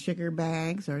making some sugar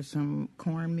bags or some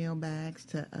cornmeal bags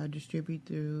to distribute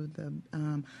through the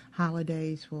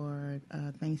holidays for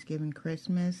Thanksgiving,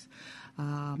 Christmas.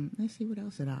 Let's see, what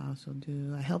else did I also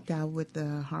do? I helped out with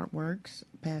the Heartworks,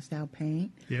 passed out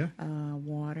paint,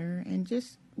 water, and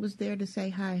just was there to say,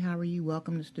 hi, how are you?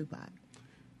 Welcome to Stewpot.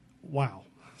 Wow.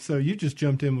 So you just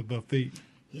jumped in with both feet.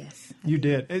 Yes. You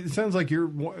did. It sounds like you're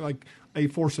like a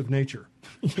force of nature.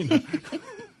 You know?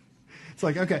 It's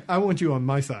like, okay, I want you on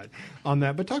my side on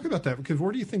that. But talk about that, because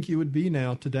where do you think you would be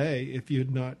now today if you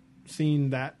had not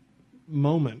seen that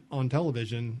moment on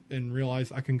television and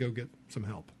realize I can go get some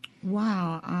help?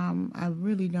 Wow. I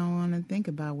really don't want to think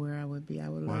about where I would be. I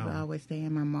would love to Wow. always stay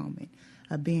in my moment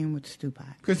of being with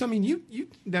Stupot. Because, I mean, you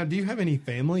now, do you have any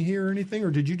family here or anything,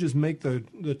 or did you just make the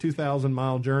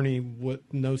 2,000-mile journey with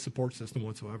no support system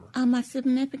whatsoever? My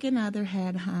significant other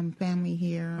had family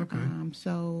here. Okay.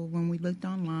 So when we looked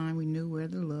online, we knew where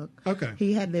to look. Okay.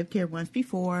 He had lived here once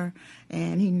before,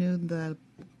 and he knew the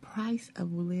price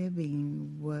of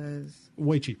living was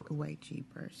Way cheaper. way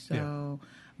cheaper. So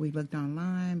we looked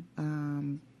online,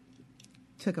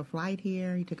 took a flight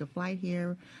here. He took a flight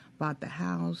here, bought the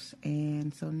house,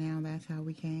 and so now that's how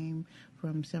we came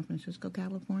from San Francisco,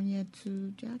 California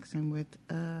to Jackson with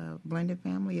a blended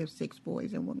family of 6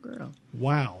 boys and 1 girl.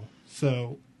 Wow.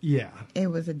 So, yeah.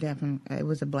 It was a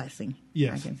blessing.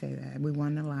 Yes. I can say that. We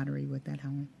won the lottery with that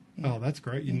home. Yeah. Oh, that's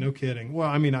great. No kidding. Well,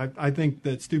 I mean, I think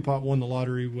that Stupot won the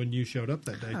lottery when you showed up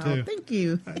that day, too. Oh, thank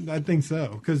you. I think so,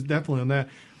 because definitely on that.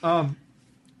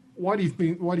 Why do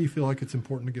you feel like it's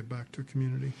important to give back to a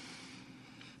community?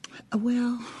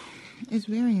 Well, it's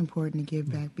very important to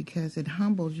give back because it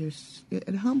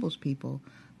humbles people.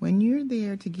 When you're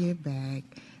there to give back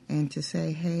and to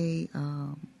say, hey,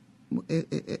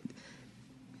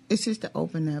 it's just to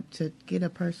open up, to get a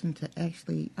person to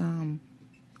actually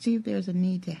see if there's a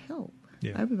need to help.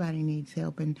 Yeah. Everybody needs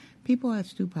help, and people at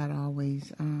Stupot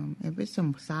always, if it's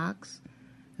some socks,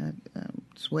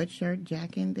 sweatshirt,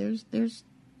 jacket,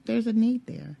 there's a need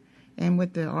there. And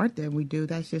with the art that we do,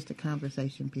 that's just a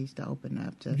conversation piece to open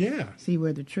up to see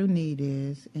where the true need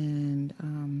is.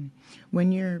 And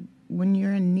when you're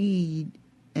in need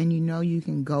and you know you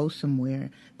can go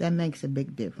somewhere, that makes a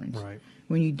big difference. Right.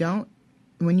 When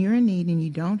you're in need and you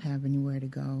don't have anywhere to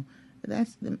go,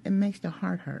 it makes the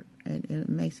heart hurt. It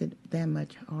makes it that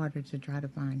much harder to try to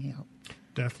find help.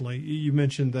 Definitely. You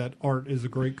mentioned that art is a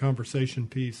great conversation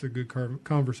piece, a good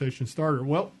conversation starter.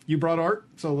 Well, you brought art,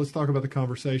 so let's talk about the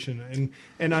conversation.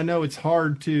 And I know it's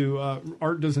hard to,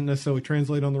 art doesn't necessarily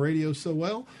translate on the radio so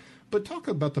well, but talk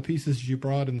about the pieces you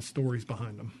brought and the stories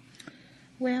behind them.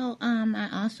 Well, I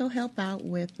also help out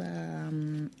with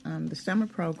the summer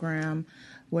program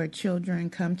where children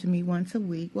come to me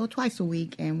twice a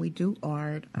week, and we do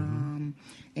art.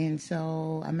 And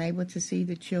so I'm able to see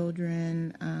the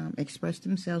children express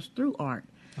themselves through art.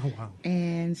 Oh, wow.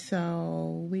 And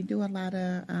so we do a lot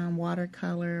of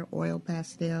watercolor, oil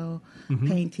pastel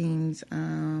paintings.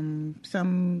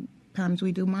 Sometimes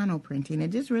we do mono printing.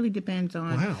 It just really depends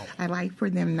on. Wow. I like for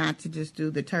them not to just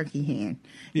do the turkey hand.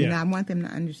 Yeah. You know, I want them to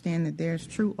understand that there's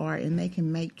true art and they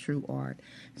can make true art.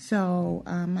 So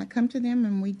I come to them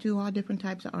and we do all different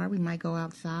types of art. We might go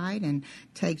outside and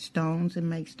take stones and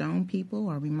make stone people,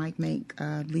 or we might make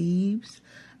leaves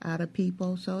out of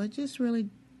people. So it just really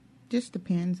just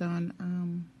depends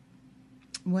on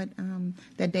what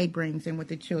that day brings and with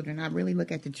the children. I really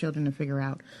look at the children to figure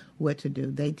out what to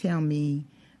do. They tell me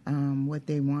what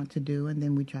they want to do, and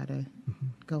then we try to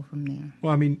go from there.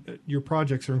 Well, I mean, your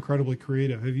projects are incredibly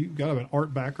creative. Have you got an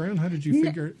art background? How did you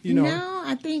figure? No,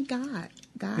 I think God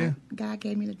Yeah.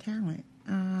 gave me the talent.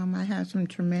 I have some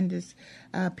tremendous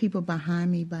people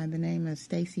behind me by the name of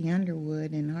Stacy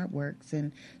Underwood in Artworks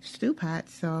and Stupot.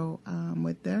 So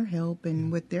with their help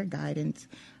and with their guidance,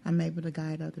 I'm able to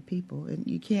guide other people. And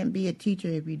you can't be a teacher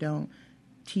if you don't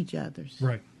teach others.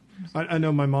 Right. I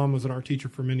know my mom was an art teacher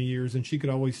for many years, and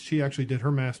she actually did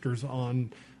her master's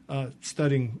on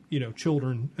studying,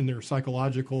 children and their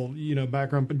psychological,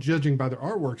 background, but judging by their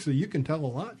artwork. So you can tell a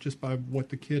lot just by what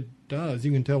the kid does.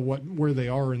 You can tell where they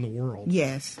are in the world.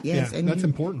 Yes. Yeah, And that's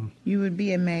important. You would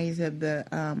be amazed at the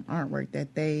artwork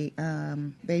that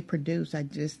they produce. I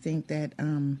just think that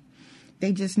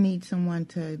they just need someone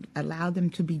to allow them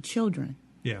to be children.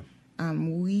 Yeah.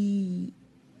 We,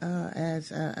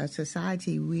 as a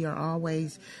society, we are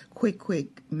always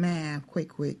quick math,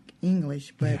 quick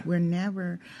English, but we're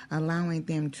never allowing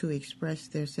them to express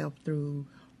themselves through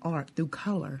art, through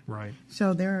color. Right.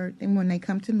 So and when they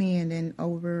come to me, and then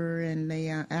over in the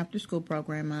after school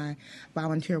program, I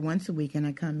volunteer once a week, and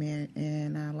I come in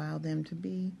and I allow them to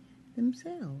be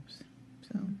themselves.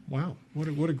 So. Wow, what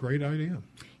a great idea.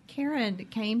 Karen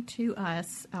came to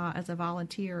us as a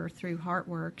volunteer through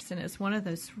Heartworks, and it's one of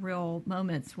those real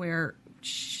moments where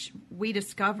we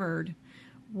discovered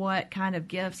what kind of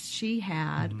gifts she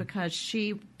had because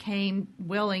she came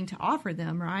willing to offer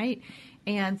them, right?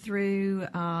 And through,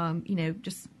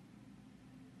 just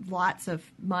lots of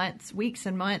months, weeks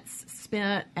and months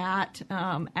spent at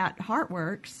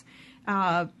Heartworks,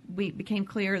 we became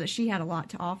clear that she had a lot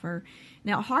to offer.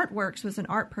 Now, HeartWorks was an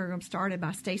art program started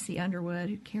by Stacey Underwood,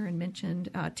 who Karen mentioned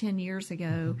 10 years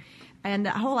ago. And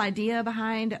the whole idea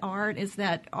behind art is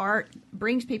that art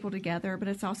brings people together, but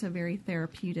it's also very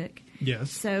therapeutic.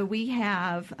 Yes. So we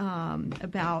have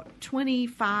about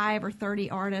 25 or 30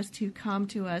 artists who come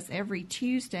to us every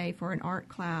Tuesday for an art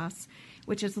class,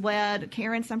 which is led.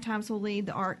 Karen sometimes will lead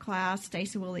the art class.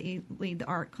 Stacey will lead the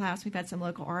art class. We've had some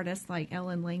local artists like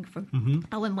Ellen Langford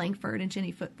and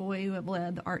Jenny Footboy who have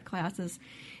led the art classes.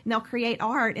 And they'll create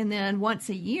art, and then once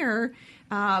a year,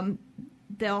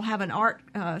 they'll have an art.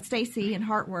 Stacey and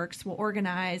HeartWorks will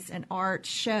organize an art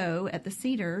show at the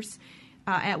Cedars,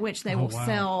 at which they will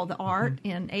sell the art,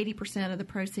 and 80% of the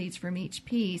proceeds from each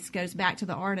piece goes back to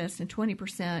the artist, and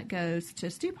 20% goes to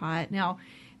Stewpot. Now,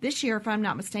 this year, if I'm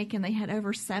not mistaken, they had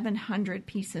over 700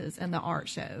 pieces in the art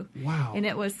show. Wow. And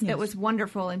it was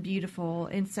wonderful and beautiful.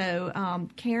 And so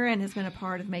Karen has been a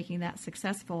part of making that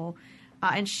successful.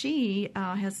 And she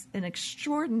has an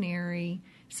extraordinary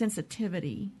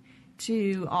sensitivity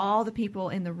to all the people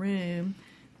in the room,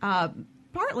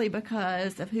 partly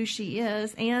because of who she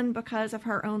is and because of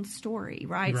her own story,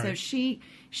 right? So she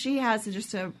has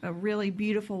just a really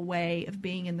beautiful way of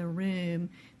being in the room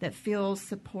that feels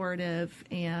supportive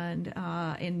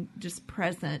and just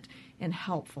present and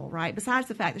helpful, right? Besides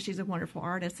the fact that she's a wonderful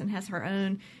artist and has her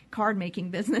own card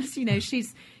making business,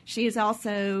 she is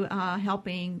also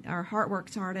helping our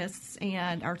HeartWorks artists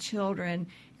and our children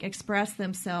express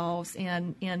themselves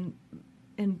and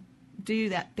do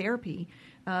that therapy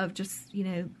of just,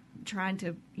 trying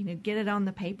to, get it on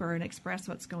the paper and express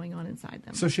what's going on inside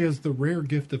them. So she has the rare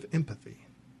gift of empathy.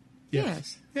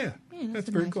 Yes. Yeah, that's that's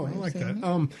a very nice cool. I way of like that.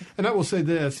 saying And I will say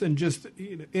this, and just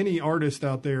any artist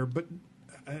out there, but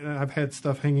I've had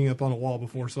stuff hanging up on a wall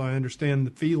before, so I understand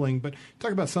the feeling, but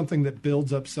talk about something that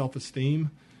builds up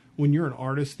self-esteem. When you're an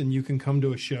artist and you can come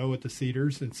to a show at the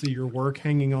Cedars and see your work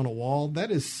hanging on a wall, that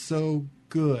is so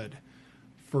good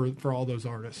for all those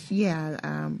artists.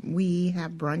 Yeah, we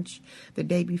have brunch the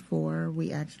day before.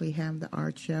 We actually have the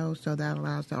art show, so that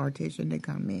allows the artisan to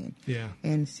come in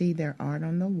and see their art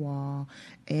on the wall.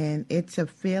 And it's a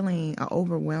feeling, an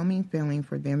overwhelming feeling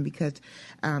for them because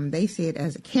they see it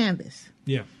as a canvas.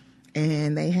 Yeah.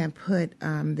 And they have put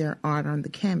their art on the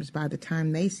canvas. By the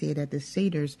time they see it at the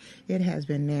Cedars, it has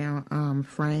been now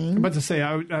framed. I'm about to say,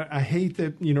 I hate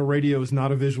that, radio is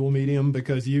not a visual medium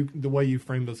because the way you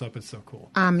frame this up is so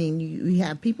cool. I mean, you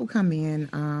have people come in,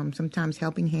 sometimes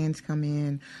helping hands come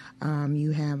in.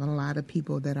 You have a lot of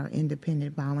people that are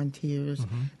independent volunteers.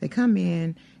 They come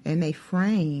in and they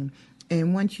frame.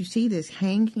 And once you see this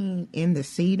hanging in the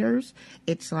Cedars,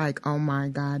 it's like, oh my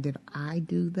God, did I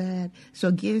do that? So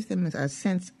it gives them a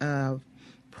sense of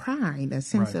pride, a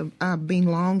sense of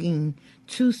belonging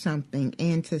to something.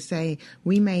 And to say,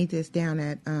 we made this down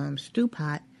at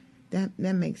Stewpot, that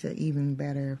makes it even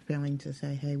better feeling to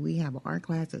say, hey, we have an art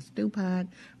class at Stewpot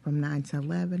from 9 to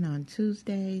 11 on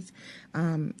Tuesdays.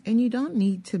 And you don't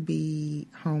need to be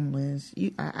homeless.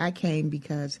 I came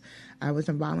because I was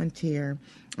a volunteer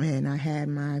and I had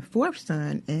my fourth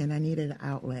son and I needed an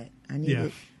outlet.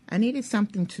 I needed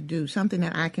something to do, something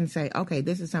that I can say, okay,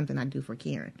 this is something I do for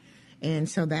Karen. And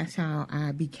so that's how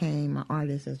I became an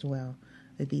artist as well,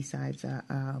 besides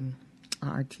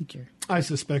our teacher. I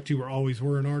suspect you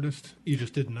were an artist. You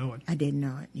just didn't know it. I didn't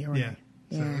know it. You're right.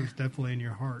 So it was definitely in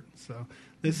your heart. So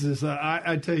this is,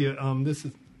 I tell you,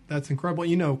 that's incredible.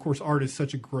 Of course, art is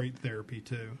such a great therapy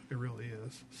too. It really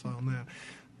is. So on that,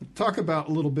 talk about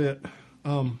a little bit.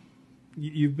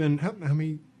 You've been how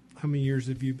many years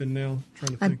have you been now?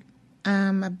 Trying to think.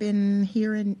 I've been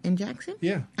here in Jackson.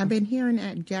 Yeah. I've been here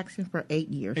at Jackson for 8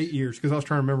 years. 8 years, because I was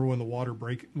trying to remember when the water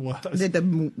break was.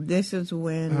 This is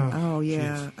when,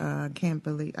 I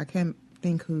can't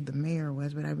think who the mayor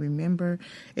was, but I remember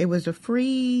it was a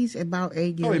freeze about 8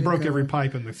 years ago. Oh, they broke every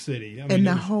pipe in the city.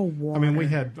 Whole water. I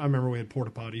remember we had porta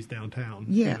potties downtown.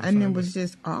 Yeah, and it was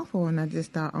just awful, and I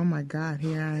just thought, oh my God,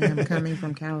 here I am coming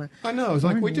from California. I know, it's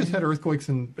like we just had earthquakes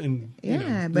and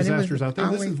disasters out there.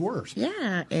 This is worse.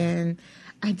 Yeah, and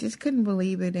I just couldn't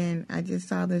believe it, and I just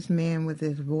saw this man with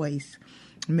his voice,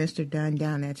 Mr. Dunn,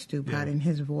 down at Stewpot, and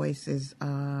his voice is...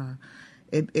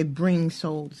 It brings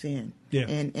souls in,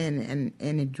 and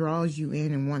it draws you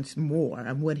in and wants more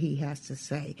of what he has to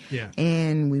say. Yeah.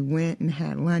 And we went and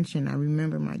had lunch, and I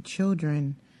remember my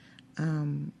children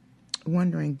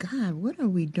wondering, God, what are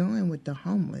we doing with the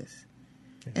homeless?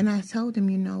 Yeah. And I told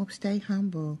them, stay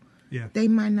humble. Yeah. They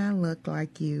might not look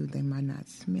like you, they might not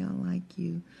smell like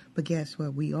you, but guess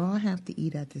what? We all have to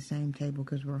eat at the same table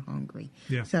because we're hungry.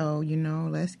 Yeah. So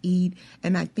let's eat.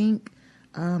 And I think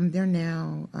they're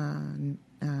now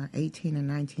 18 and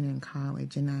 19 in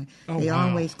college, and they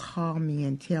always call me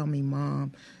and tell me,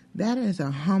 Mom, that is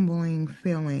a humbling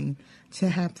feeling to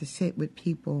have to sit with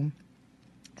people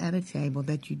at a table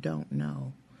that you don't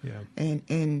know. Yeah.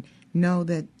 And know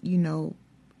that,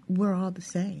 we're all the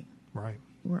same. Right.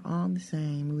 We're all the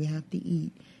same. We have to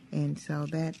eat. And so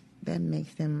that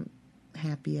makes them a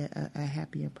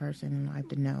happier person in life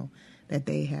to know that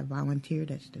they have volunteered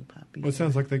at Stew Pot. Well, it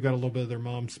sounds like they've got a little bit of their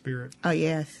mom's spirit. Oh,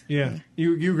 yes. Yeah.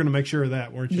 You were going to make sure of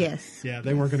that, weren't you? Yes. Yeah,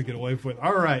 they weren't going to get away with it.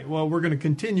 All right. Well, we're going to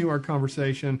continue our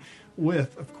conversation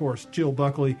with, of course, Jill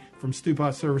Buckley from Stew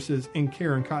Pot Services and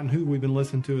Karen Cotton, who we've been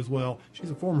listening to as well. She's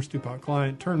a former Stew Pot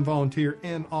client, turned volunteer,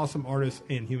 and awesome artist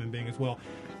and human being as well.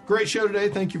 Great show today.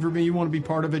 Thank you for being. You want to be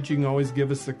part of it, you can always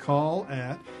give us a call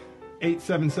at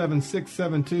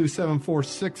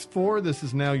 877-672-7464. This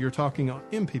is Now You're Talking on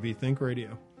MPB Think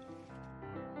Radio.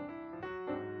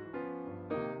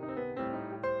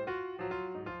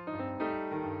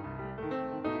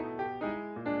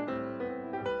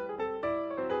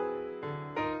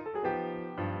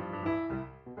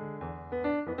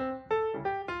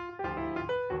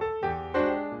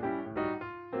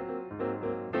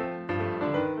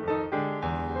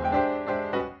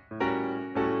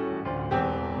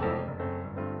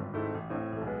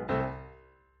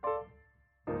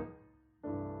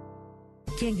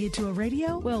 Can't get to a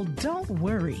radio? Well, don't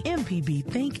worry. MPB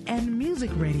Think and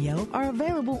Music Radio are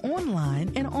available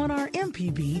online and on our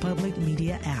MPB Public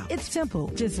Media app. It's simple.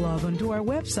 Just log on to our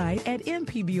website at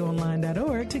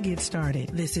mpbonline.org to get started.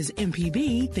 This is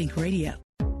MPB Think Radio.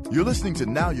 You're listening to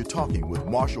Now You're Talking with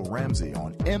Marshall Ramsey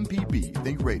on MPB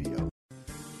Think Radio.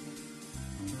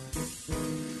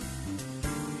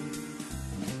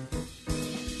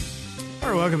 All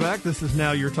right, welcome back. This is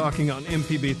Now You're Talking on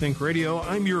MPB Think Radio.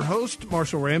 I'm your host,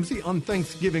 Marshall Ramsey, on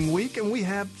Thanksgiving week, and we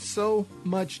have so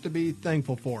much to be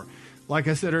thankful for. Like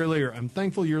I said earlier, I'm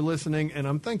thankful you're listening, and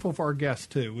I'm thankful for our guests,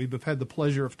 too. We've had the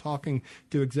pleasure of talking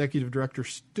to Executive Director,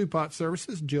 Stew Pot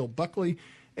Services, Jill Buckley,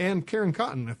 and Karen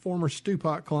Cotton, a former Stew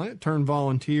Pot client turned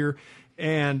volunteer.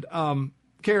 And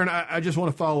Karen, I just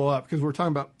want to follow up because we're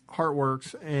talking about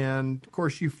Heartworks, and, of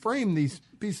course, you frame these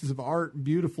pieces of art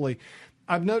beautifully.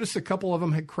 I've noticed a couple of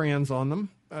them had crayons on them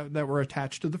that were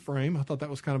attached to the frame. I thought that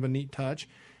was kind of a neat touch.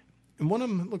 And one of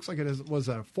them looks like was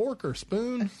a fork or a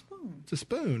spoon? A spoon. It's a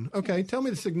spoon. Okay, yes. Tell me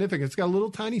the significance. It's got a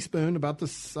little tiny spoon about the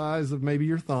size of maybe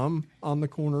your thumb on the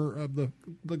corner of the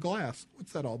glass.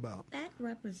 What's that all about? That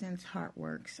represents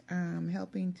Heartworks,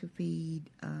 helping to feed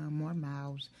more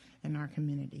mouths in our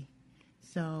community.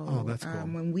 So that's cool.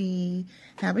 When we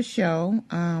have a show,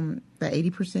 the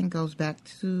 80% goes back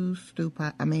to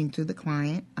to the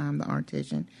client, the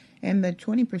artisan, and the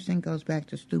 20% goes back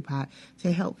to Stew Pot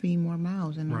to help feed more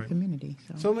mouths in our community.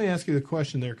 So let me ask you the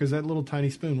question there, because that little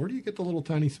tiny spoon, where do you get the little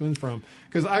tiny spoon from?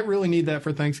 Because I really need that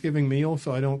for Thanksgiving meal,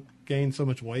 so I don't gain so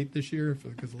much weight this year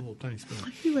because of the little tiny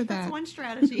spoon. That's one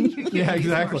strategy. You can yeah,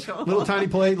 exactly. Little tiny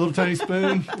plate, little tiny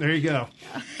spoon. There you go.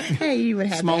 Hey, you would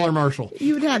have smaller Marshall.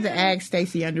 You would have to ask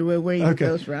Stacey Underwood where you get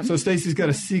those from. So Stacey's got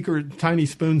a secret tiny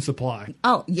spoon supply.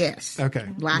 Oh yes. Okay.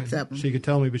 Lots of them. She could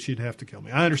tell me, but she'd have to kill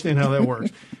me. I understand how that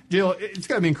works. Jill, it's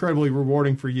got to be incredibly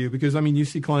rewarding for you because you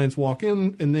see clients walk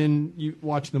in and then you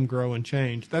watch them grow and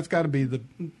change. That's got to be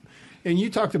and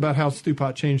you talked about how Stew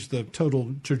Pot changed the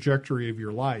total trajectory of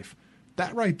your life.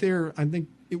 That right there, I think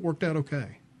it worked out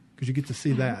okay because you get to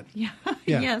see that. Yeah.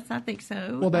 Yes, I think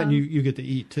so. Well, that you get to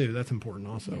eat too. That's important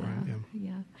also, right?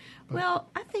 Yeah. Well,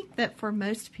 I think that for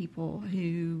most people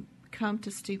who come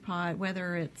to Stew Pot,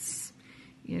 whether it's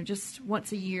just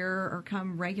once a year or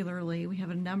come regularly, we have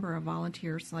a number of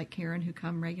volunteers like Karen who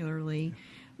come regularly.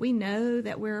 We know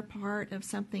that we're a part of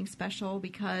something special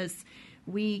because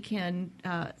we can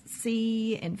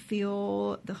see and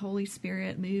feel the Holy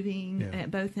Spirit moving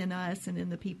both in us and in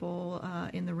the people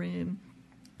in the room.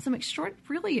 Some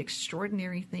really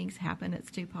extraordinary things happen at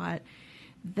Stew Pot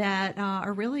that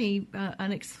are really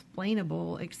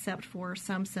unexplainable except for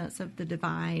some sense of the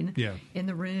divine in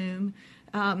the room.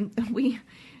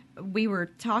 We were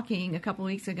talking a couple of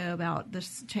weeks ago about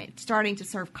this starting to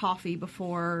serve coffee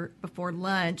before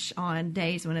lunch on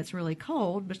days when it's really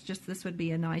cold, but just this would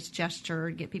be a nice gesture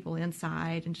to get people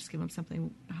inside and just give them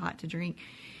something hot to drink.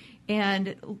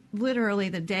 And literally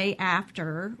the day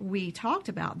after we talked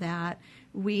about that,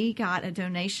 we got a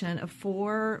donation of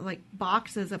 4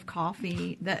 boxes of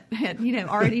coffee that had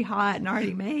already hot and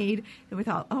already made, and we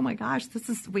thought, oh my gosh,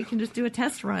 we can just do a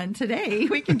test run today.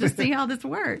 We can just see how this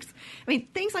works.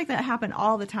 Things like that happen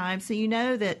all the time. So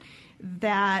that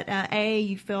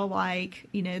you feel like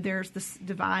there's this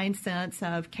divine sense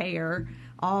of care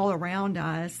all around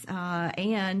us,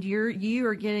 and you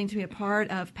are getting to be a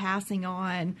part of passing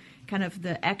on kind of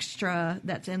the extra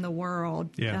that's in the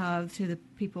world to the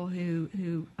people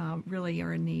who really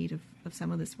are in need of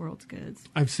some of this world's goods.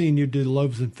 I've seen you do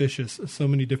loaves and fishes so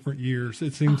many different years.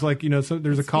 It seems like, so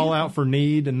there's a call out for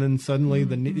need, and then suddenly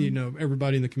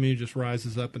everybody in the community just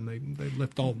rises up and they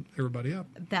lift everybody up.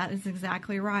 That is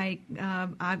exactly right.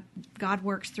 God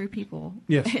works through people.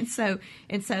 Yes.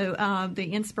 And so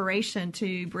the inspiration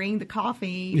to bring the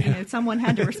coffee, someone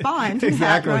had to respond to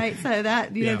exactly. that, right? So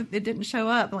that it didn't show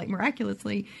up like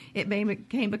miraculously. It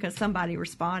came because somebody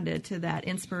responded to that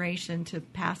inspiration to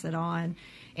pass it on.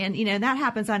 And, that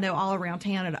happens, I know, all around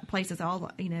town at places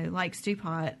like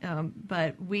Stewpot.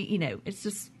 But it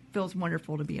just feels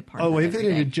wonderful to be a part of it. Oh, if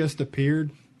it had just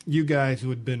appeared, you guys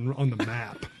would have been on the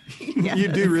map. Yes. You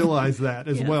do realize that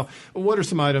as well. What are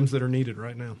some items that are needed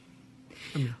right now?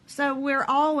 So we're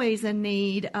always in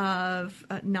need of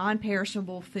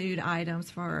non-perishable food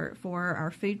items for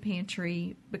our food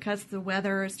pantry because the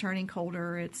weather is turning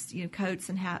colder. It's coats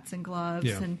and hats and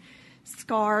gloves and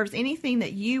scarves, anything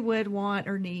that you would want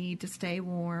or need to stay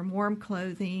warm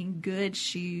clothing, good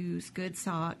shoes, good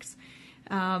socks.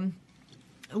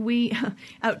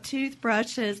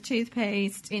 Toothbrushes,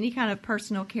 toothpaste, any kind of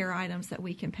personal care items that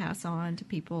we can pass on to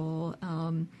people,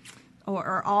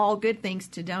 are all good things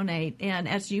to donate. And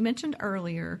as you mentioned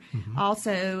earlier,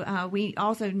 we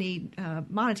also need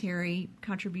monetary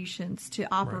contributions to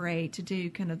operate, to do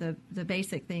kind of the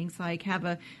basic things like have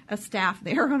a staff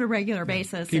there on a regular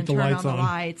basis Keep and the turn lights on the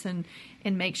lights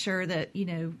and make sure that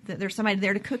that there's somebody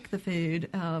there to cook the food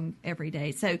every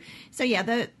day. So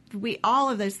all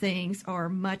of those things are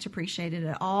much appreciated.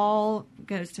 It all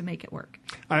goes to make it work.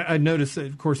 I noticed that,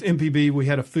 of course, MPB, we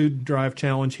had a food drive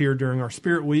challenge here during our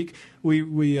Spirit Week. We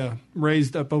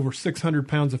raised up over 600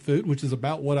 pounds of food, which is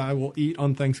about what I will eat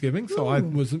on Thanksgiving. So I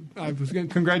was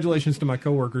congratulations to my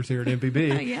coworkers here at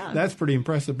MPB. Yeah. That's pretty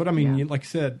impressive. But I mean, like you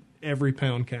said, every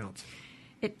pound counts.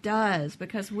 It does,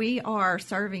 because we are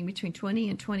serving between 20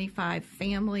 and 25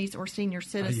 families or senior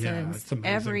citizens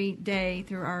every day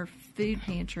through our food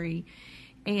pantry.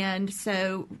 And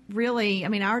so really, I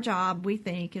mean, our job, we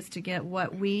think, is to get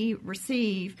what we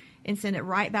receive and send it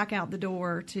right back out the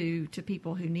door to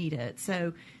people who need it.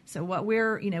 So what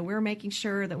we're making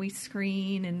sure that we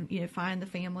screen and, find the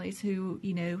families who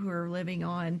are living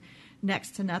on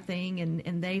next to nothing,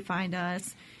 and they find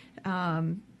us.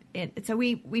 And so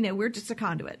we're just a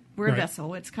conduit. We're a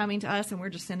vessel. It's coming to us, and we're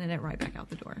just sending it right back out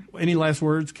the door. Any last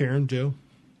words, Karen, Joe?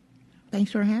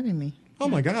 Thanks for having me. Oh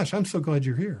my gosh, I'm so glad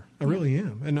you're here. I really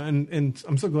am, and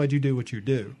I'm so glad you do what you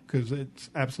do, because it's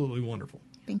absolutely wonderful.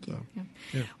 Thank you. So,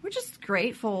 yeah. We're just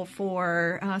grateful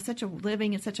for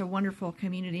living in such a wonderful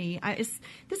community.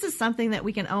 This is something that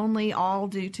we can only all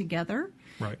do together.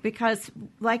 Right. Because,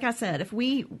 like I said, if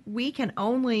we can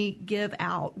only give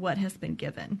out what has been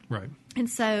given. Right. And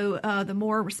so the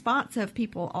more responsive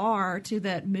people are to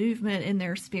that movement in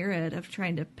their spirit of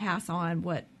trying to pass on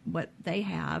what they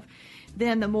have,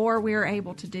 then the more we're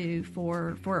able to do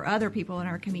for other people in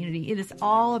our community. It is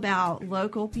all about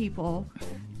local people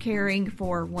caring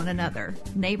for one another,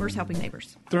 neighbors helping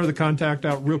neighbors. Throw the contact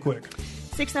out real quick.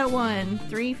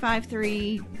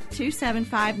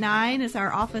 601-353-2759 is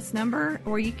our office number,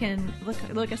 or you can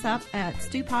look us up at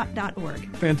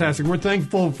stewpot.org. Fantastic. We're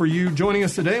thankful for you joining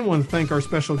us today. I want to thank our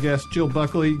special guests, Jill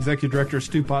Buckley, Executive Director of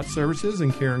Stewpot Services,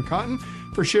 and Karen Cotton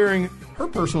for sharing her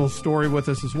personal story with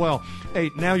us as well. Hey,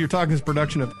 Now You're Talking is a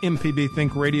production of MPB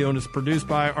Think Radio and is produced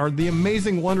by the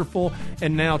amazing, wonderful,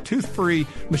 and now tooth-free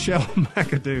Michelle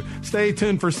McAdoo. Stay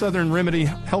tuned for Southern Remedy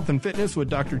Health and Fitness with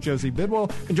Dr. Josie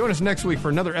Bidwell, and join us next week for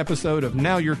another episode of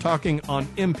Now You're Talking on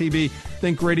MPB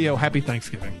Think Radio. Happy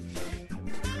Thanksgiving.